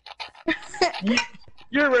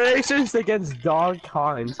 You're racist against dog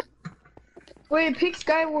kind. Wait, pick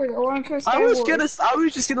Skywars. I want to try Skywars. I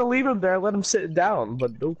was just gonna leave him there and let him sit down,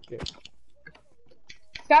 but okay.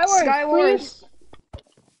 Skywars,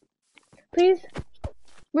 please.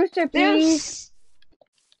 Rooster, please.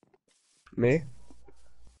 Me?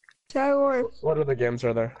 Skywars. What other games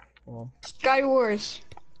are there? Skywars.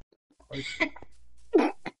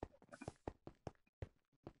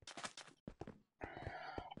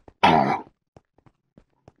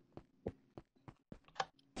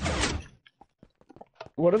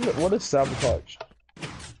 What is it? What is sabotage?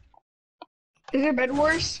 Is it Bed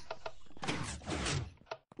Wars?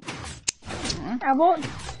 I want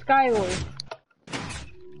Skywars.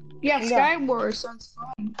 Yeah, Skywars sounds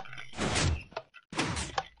fun.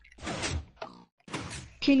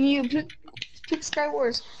 Can you pick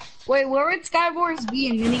Skywars? Wait, where would Skywars be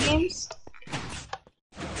in minigames?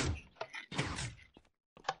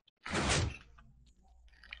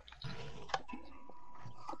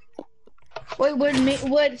 Wait, would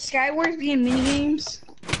Skywars be in minigames?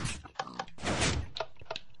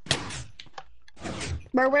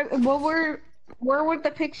 Where would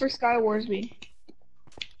the pick for Skywars be?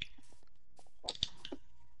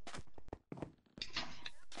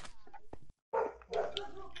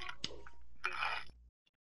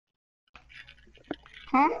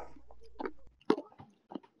 Huh?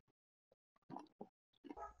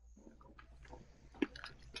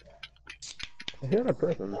 I hear a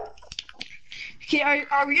person. Okay,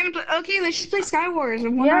 are we gonna play? Okay, let's just play Skywars.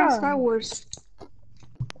 I'm wondering Skywars.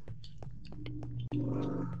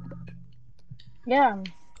 Yeah.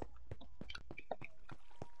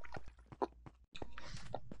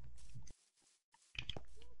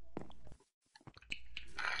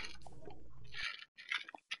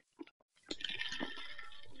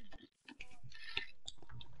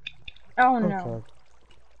 Oh no. Okay.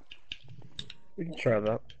 We can try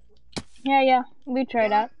that. Yeah, we try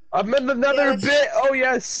that. I'm in another bit! Oh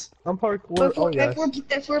yes! I'm parkour. Oh yes.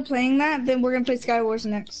 If we're playing that, then we're gonna play Skywars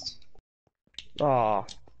next. Aw.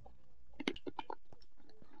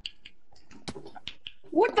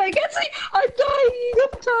 What the heck? I'm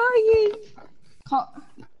dying!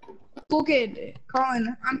 Cool kid.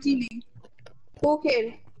 Colin, I'm teaming. Cool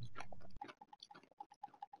kid.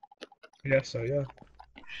 Yeah, so yeah.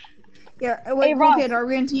 Yeah, wait, Hey, cool Ross. kid, are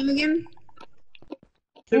we on team again?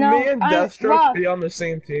 Can No, me and Ross. Deathstroke be on the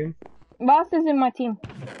same team? Ross is in my team.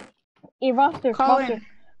 Hey, Roster, Colin.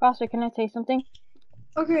 Roster, can I say something?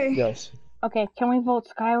 Okay. Yes. Okay, can we vote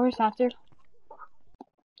Skywars after?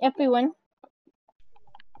 If we win.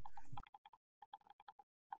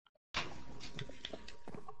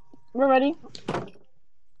 We're ready.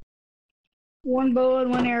 One bow and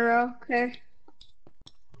one arrow, okay.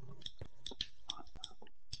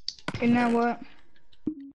 Okay, now what?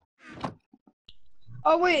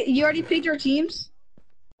 Oh wait, you already picked your teams?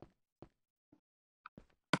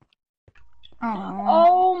 Aww.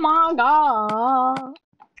 Oh my god.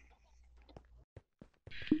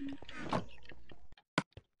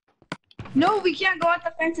 No, we can't go out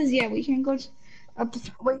the fences yet. We can't go up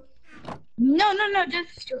the wait. No,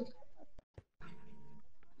 just true.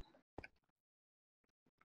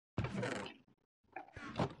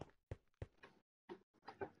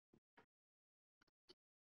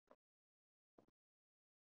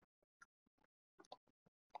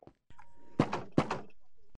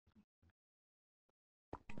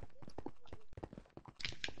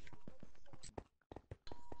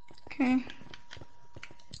 Okay.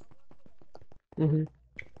 Mm-hmm.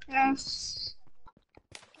 Yes.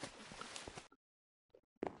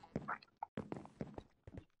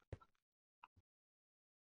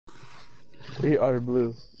 We are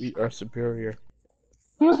blue. We are superior.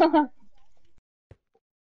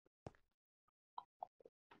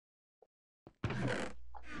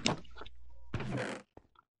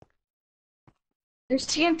 There's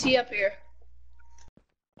TNT up here.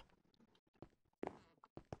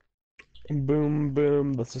 Boom,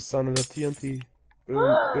 boom. That's the sound of the TNT.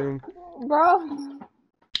 Boom, boom. Bro.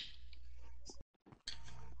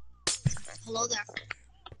 Hello there.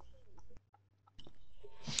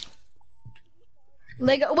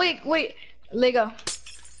 Lego, wait, Lego.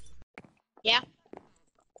 Yeah.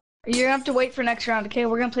 You're gonna have to wait for next round, okay?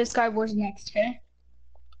 We're gonna play Skywars next, okay?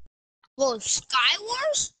 Whoa, Sky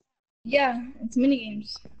Wars? Yeah, it's mini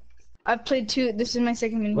games. I've played 2. This is my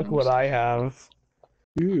second mini Look games. what I have.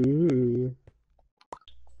 Ooh.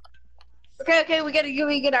 Okay, we gotta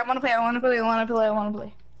get. I wanna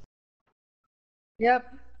play. Yep.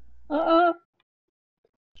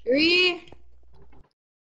 3.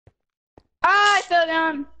 Ah, I fell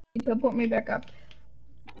down. You can put me back up.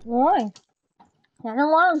 Why? I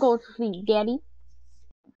don't want to go to sleep, Daddy.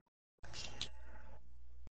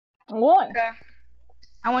 Why? Okay.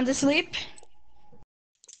 I want to sleep.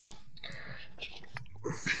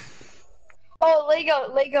 Oh,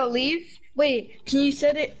 Lego, leave. Wait, can you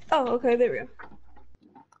set it? Oh, okay, there we go.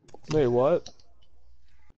 Wait, what?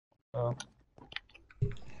 Oh.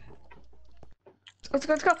 Let's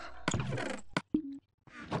go.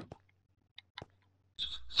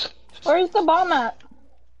 Where's the bomb at?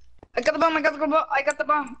 I got the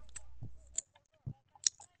bomb.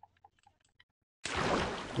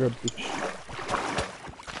 You're a bitch.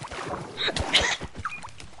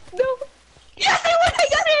 No. Yes,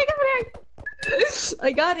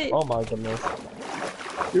 I got it. Oh my goodness.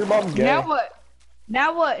 Your mom's gay. Now what?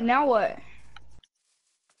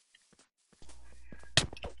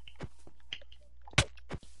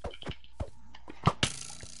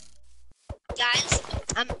 Guys,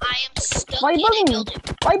 I am stuck Why you in a bullying me? building.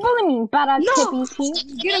 Why you bullying me, badass No! Tippy?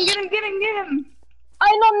 Get him.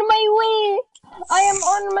 I'm on my way. I am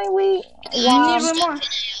on my way. You Wow. need one more.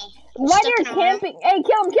 Why stuck you're in a room. camping? Hey,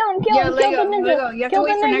 kill him. Yeah, Kill the Lego. ninja. You have to Kill the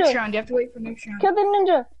wait for next ninja. round. Kill the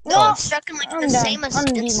ninja. No, I'm stuck in like I'm an done. insane, I'm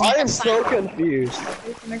insane leaving. I am so asylum. confused.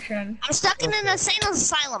 Wait for next round. I'm stuck in an insane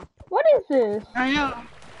asylum. What is this? I know.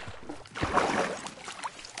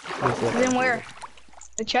 Then where?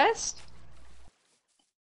 The chest?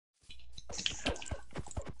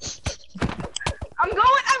 I'm going.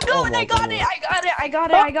 Oh my I got goodness.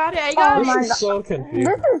 Oh This my is god. so This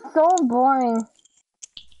confusing. is so boring.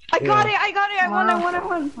 I got it. I Wow.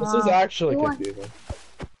 won. This is actually You won. confusing.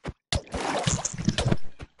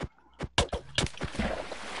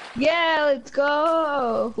 Yeah, let's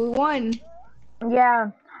go. We won.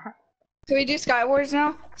 Yeah. Can we do Sky Wars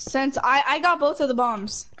now? Since I got both of the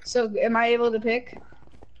bombs. So am I able to pick?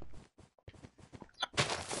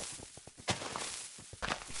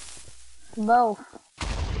 Both.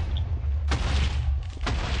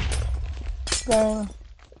 Dang.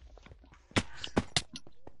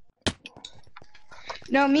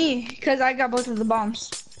 No, me, because I got both of the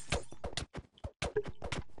bombs.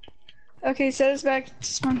 Okay, set us back to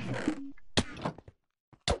spawn.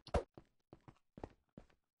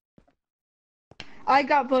 I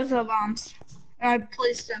got both of the bombs. And I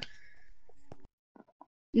placed them.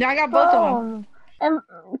 No, I got both of them. And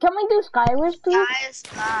can we do Skywars too? Guys,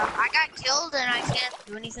 I got killed and I can't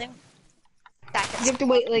do anything. You have to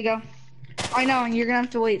wait, Lego. I know, you're gonna have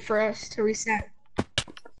to wait for us to reset.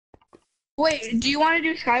 Wait, do you want to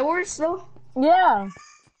do Sky Wars though? Yeah.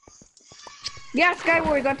 Yeah, Sky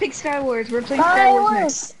Wars. I picked Sky Wars. We're playing Sky Wars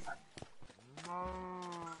next.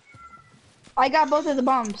 I got both of the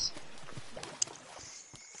bombs.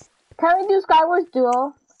 Can we do Skywars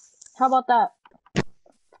duo? How about that?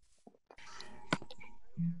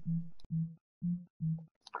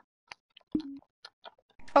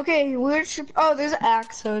 Okay, oh, there's an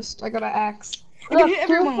axe host. I got an axe. I Look, can hit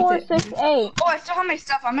everyone 2, 4, with it. 6, 8. Oh, I still have my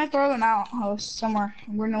stuff. I'm gonna throw them out, host, somewhere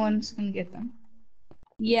where no one's gonna get them.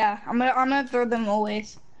 Yeah, I'm gonna throw them away.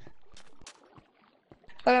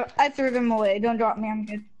 I threw them away. Don't drop me. I'm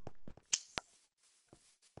good.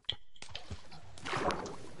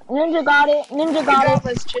 Ninja got it. Ninja got Drop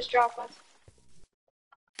it. us. Just drop us.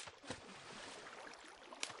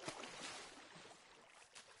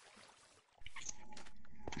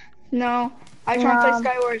 No, I try to play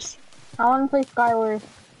Sky Wars. I want to play Skywars.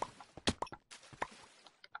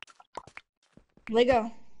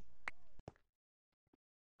 Lego.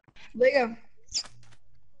 Yep.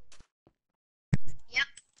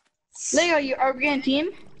 Lego, you are we on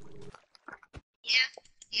team?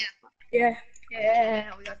 Yeah.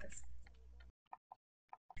 Yeah, we got this.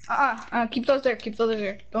 Keep those there. Keep those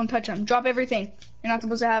there. Don't touch them. Drop everything. You're not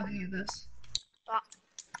supposed to have any of this.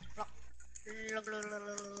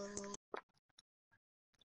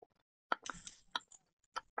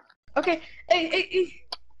 Okay.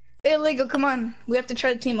 Hey, Lego, come on. We have to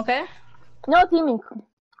try the team, okay? No teaming.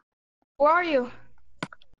 Where are you?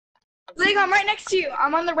 Lego, I'm right next to you.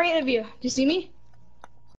 I'm on the right of you. Do you see me?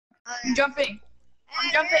 I'm jumping.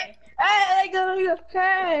 I'm jumping. Hey, Lego.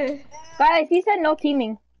 Hey. Guys, he said no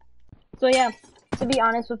teaming. So yeah, to be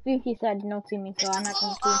honest with you, he said no teaming, so I'm not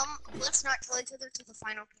gonna team. Let's not kill each other to the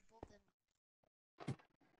final people. Then.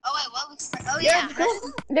 Oh wait, what was? Oh yeah.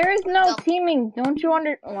 There is no teaming. Don't you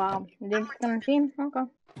Wow, they're just gonna team. Okay.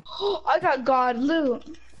 I got God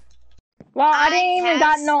loot. Wow, I didn't even have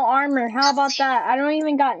got no armor. How about that? I don't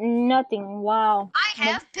even got nothing. Wow. I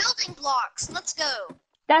have building blocks. Let's go.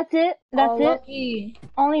 That's it. That's it. Lucky.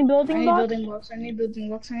 Only I building need blocks. building blocks. I need building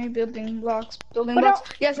blocks. I need building blocks. Building But blocks.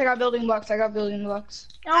 Yes, I got building blocks. I got building blocks.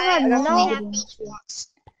 I I don't have only no. have building blocks.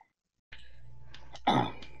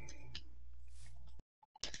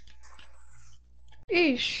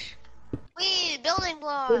 Eesh. We building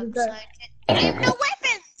blocks. What is that? I have no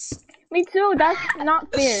weapons. Me too. That's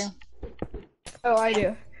not fair. Oh, I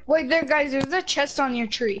do. Wait, there, guys. There's a chest on your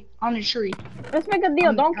tree. On the tree. Let's make a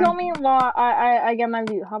deal. Don't kill me while I get my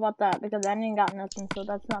loot. How about that? Because I didn't got nothing, so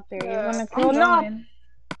that's not fair. You're gonna kill I'm no. going.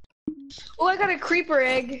 Oh, I got a creeper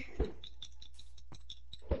egg.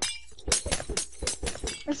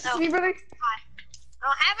 No. Me, brother. I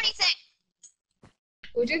don't have anything.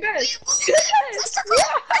 Would you guys?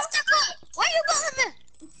 Why are you going?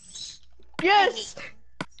 Yes.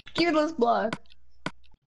 Keyless block.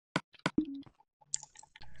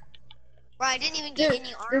 Bro, I didn't even get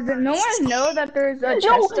any armor. Does no one know that there's a chest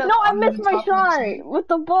No, up no, I on missed the my top of the shot tree? with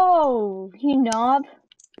the bow. You knob.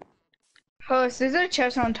 Host, there's a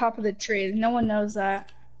chest on top of the tree. No one knows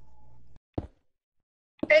that.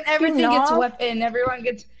 And everything gets knob? weapon. Everyone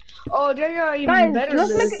gets. Oh, there you go. Even Guys, better.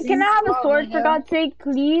 let's though. make. Can I have a sword for Yeah. God's sake,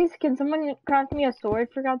 please? Can someone craft me a sword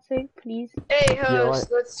for God's sake, please? Hey, Yo, host,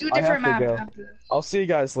 let's do a I have different to map go. after this. I'll see you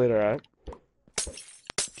guys later, alright?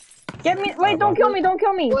 Get me. Wait, don't kill me. Don't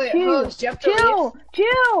kill me. Wait, Chill. host, you have to Chill.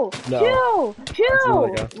 Chill. No. Chill.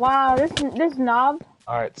 Chill. Let's go. Wow, this knob.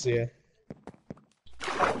 Alright, see ya.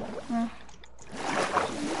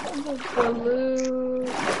 Blue.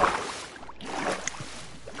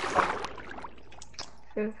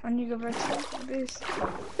 I need to go back to the base.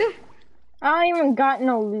 I don't even got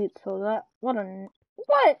no loot, so that what?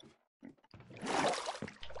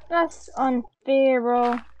 That's unfair,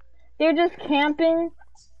 bro. They're just camping.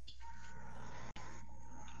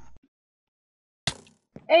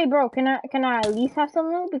 Hey, bro, can I at least have some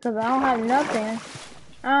loot because I don't have nothing.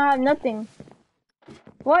 I don't have nothing.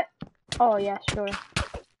 What? Oh yeah, sure.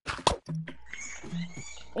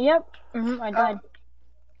 Yep. I died.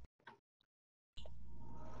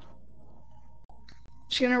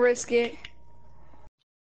 Just gonna risk it.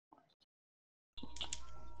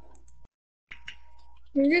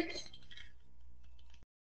 You're good.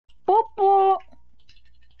 Popo.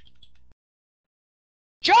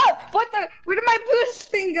 Jump! What the? Where did my boost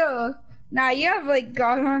thing go? Nah, you have like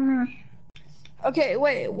God armor. Okay,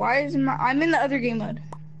 wait. Why is my? I'm in the other game mode.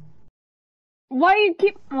 Why you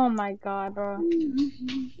keep? Oh my god, bro.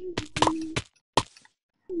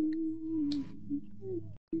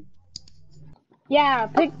 Yeah,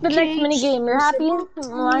 pick the next mini game. You're happy?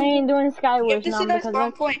 I ain't doing Skywars Get this now in a because spawn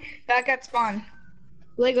that's... point. Back at spawn.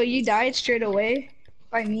 Lego, you died straight away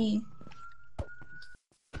by me.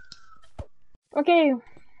 Okay,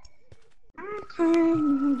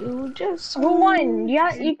 Do just who won? You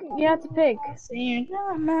have to pick. saying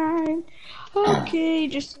not mine. Okay,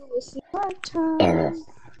 just listen my time.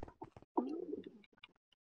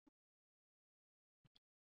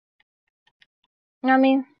 You know what I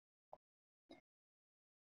mean?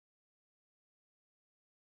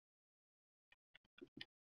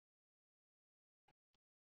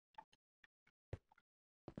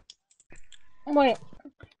 Wait,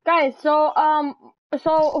 guys. So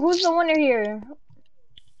who's the winner here?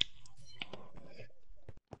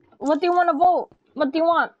 What do you want to vote? What do you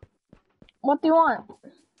want? What do you want?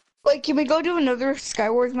 Wait, can we go to another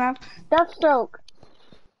Skywars map? Deathstroke.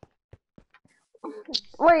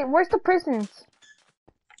 Wait, where's the prisons?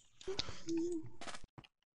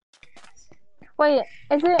 Wait,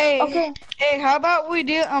 is it Hey, okay? hey, how about we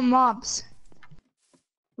do mobs?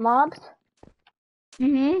 Mobs?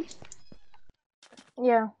 Mhm.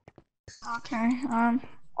 Yeah. Okay.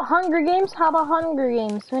 Hunger Games? How about Hunger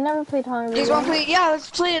Games? We never played Hunger You guys Games. want to play? Yeah, let's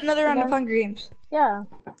play another round of Okay. Hunger Games. Yeah.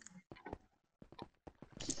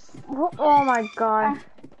 Oh my god.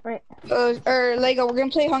 Wait. Or Lego, we're gonna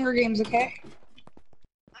play Hunger Games, okay?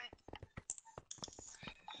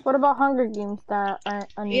 What about Hunger Games that are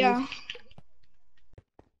unused? Yeah.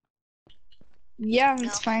 Yeah,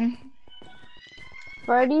 it's fine.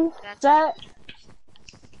 Ready? Set.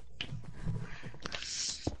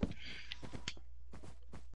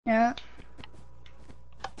 Yeah.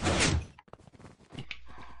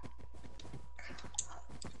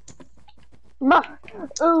 Bah!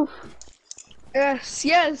 Oof. Yes,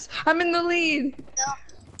 yes, I'm in the lead.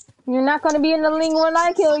 You're not gonna be in the league when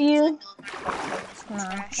I kill you. No,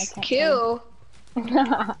 I can't Kill.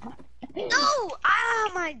 No!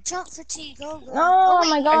 Ah, my jump fatigue. Oh, God. Oh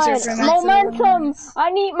my god. Momentum! I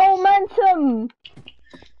need momentum!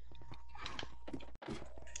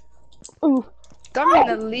 Ooh. I'm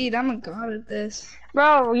in the lead. I'm a god at this.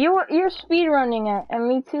 Bro, you're speedrunning it, and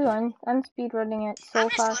me too. I'm speedrunning it so I'm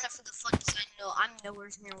just doing fast. it for the fun because I know I'm nowhere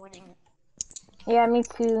near winning it. Yeah, me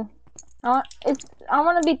too. I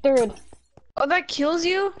want to be third. Oh, that kills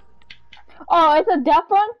you? Oh, it's a death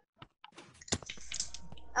run?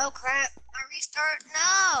 Oh crap! I restart.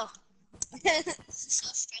 No. This is so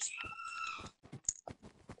stressful.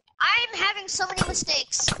 I'm having so many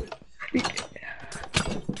mistakes.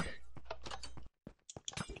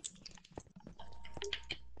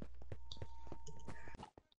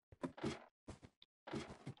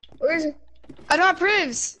 Where is it? I don't have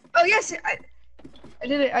proofs. Oh yes, I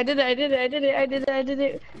did it. I did it. I did it. I did it. I did it. I did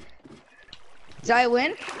it. Did I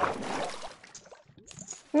win?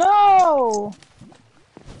 No!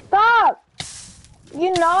 Stop!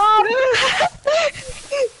 You knob!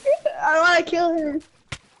 I want to kill her.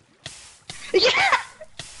 Yeah. Yeah,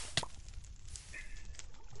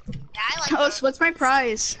 I like Oh, that. so what's my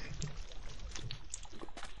prize?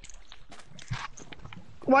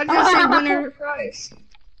 Why did you say winner prize?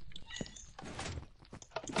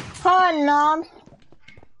 Huh, knobs?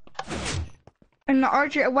 And the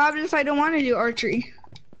archery. What happens if I don't want to do archery?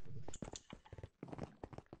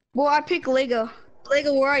 Well, I pick Lego.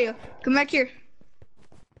 Lego, where are you? Come back here.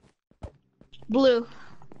 Blue.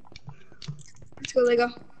 Let's go, Lego.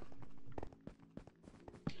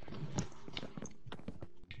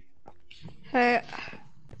 Hey.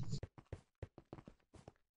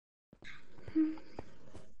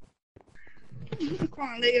 Come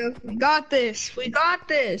on, Lego. We got this. We got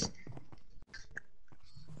this.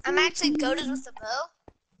 I'm actually goated with the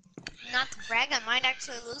bow. Not to brag, I might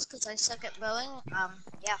actually lose because I suck at bowing.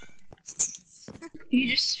 Yeah. You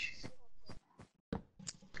just.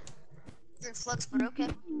 Reflex, but okay.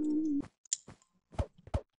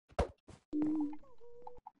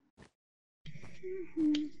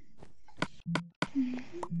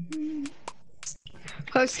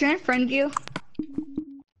 Host, can I friend you?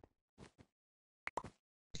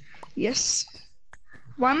 Yes.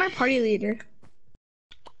 Why am I party leader?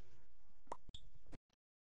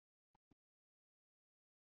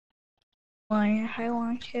 Why I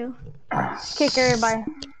want to. Kick everybody.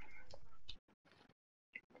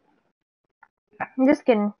 I'm just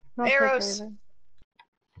kidding. Don't kick Arrows. everybody.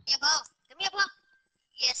 Give me a bow. Give me a bow.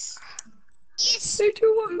 Yes. Yes. 3,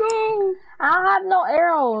 2, 1, go! I don't have no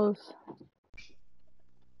arrows.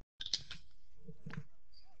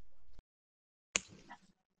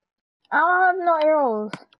 I don't have no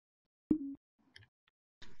arrows.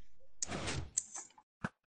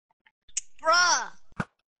 Bruh.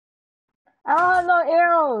 I don't have no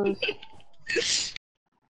arrows.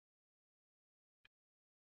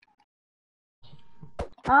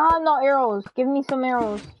 I don't have no arrows. Give me some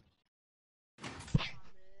arrows.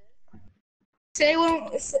 Say one.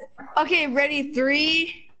 Okay, ready?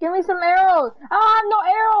 3. Give me some arrows. I don't have no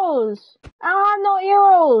arrows. I don't have no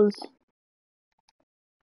arrows.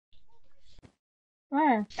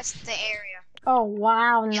 Where? That's the area. Oh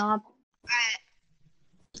wow, knob. Alright.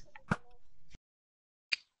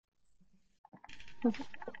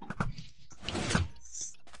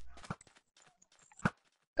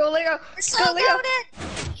 Go, Lego. We're so Go, Lego. goated.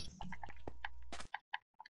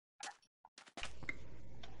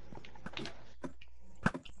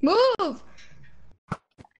 Move.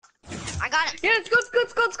 I got it. Yeah, let's go. Let's go.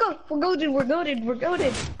 Let's go. Let's go. We're goaded. We're goaded. We're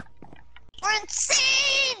goaded. We're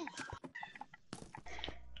insane.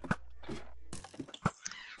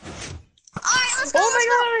 Alright, let's go. Oh Let's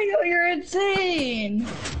go. my god, you're insane.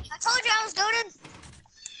 I told you I was goated.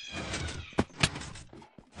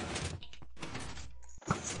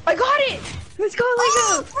 I got it. Let's go,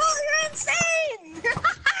 Oh, Lego. bro, you're insane.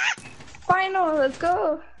 Final. Let's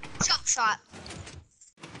go. Jump shot.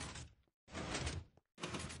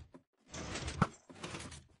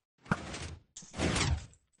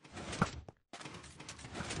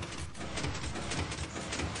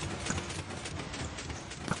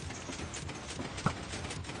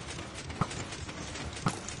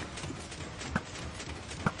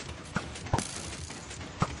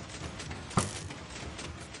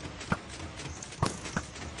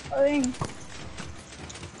 Thing.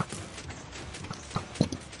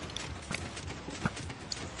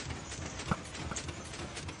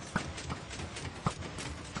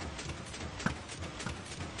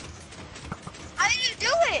 How did you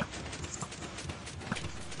do it?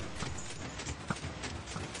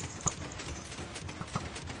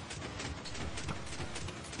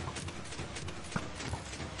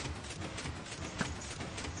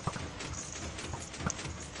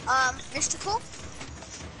 Mystical.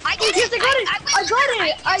 I got Yes, it!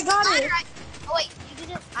 I got it! Oh wait, you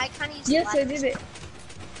did it? I kinda used Yes, I did it.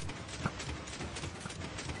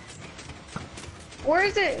 Where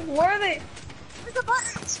is it? Where are they? Where's the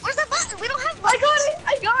buttons? Where's the button? We don't have I buttons. got it!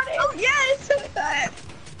 I got it! Oh. Yes! I got it.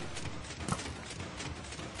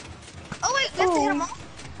 Oh wait, we have to hit them all?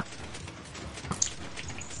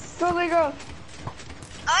 Go, Lego.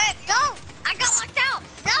 Alright, no! I got locked out!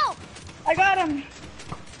 No! I got him.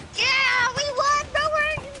 Yeah, we won, bro,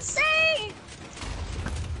 we're insane!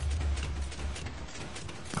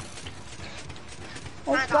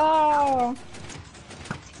 Let's go.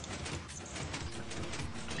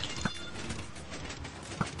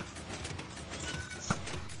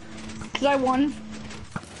 Cause I won.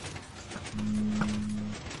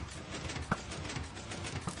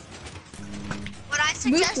 What I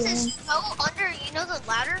suggest Boosting. is go under, you know, the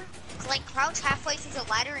ladder? Like, crouch halfway through the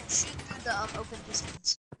ladder and shoot through the open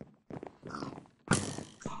distance.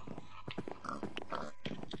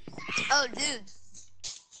 Oh, dude.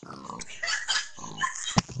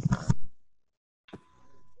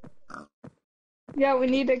 Yeah, we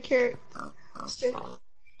need a carrot.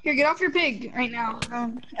 Here, get off your pig right now.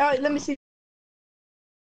 Let me see.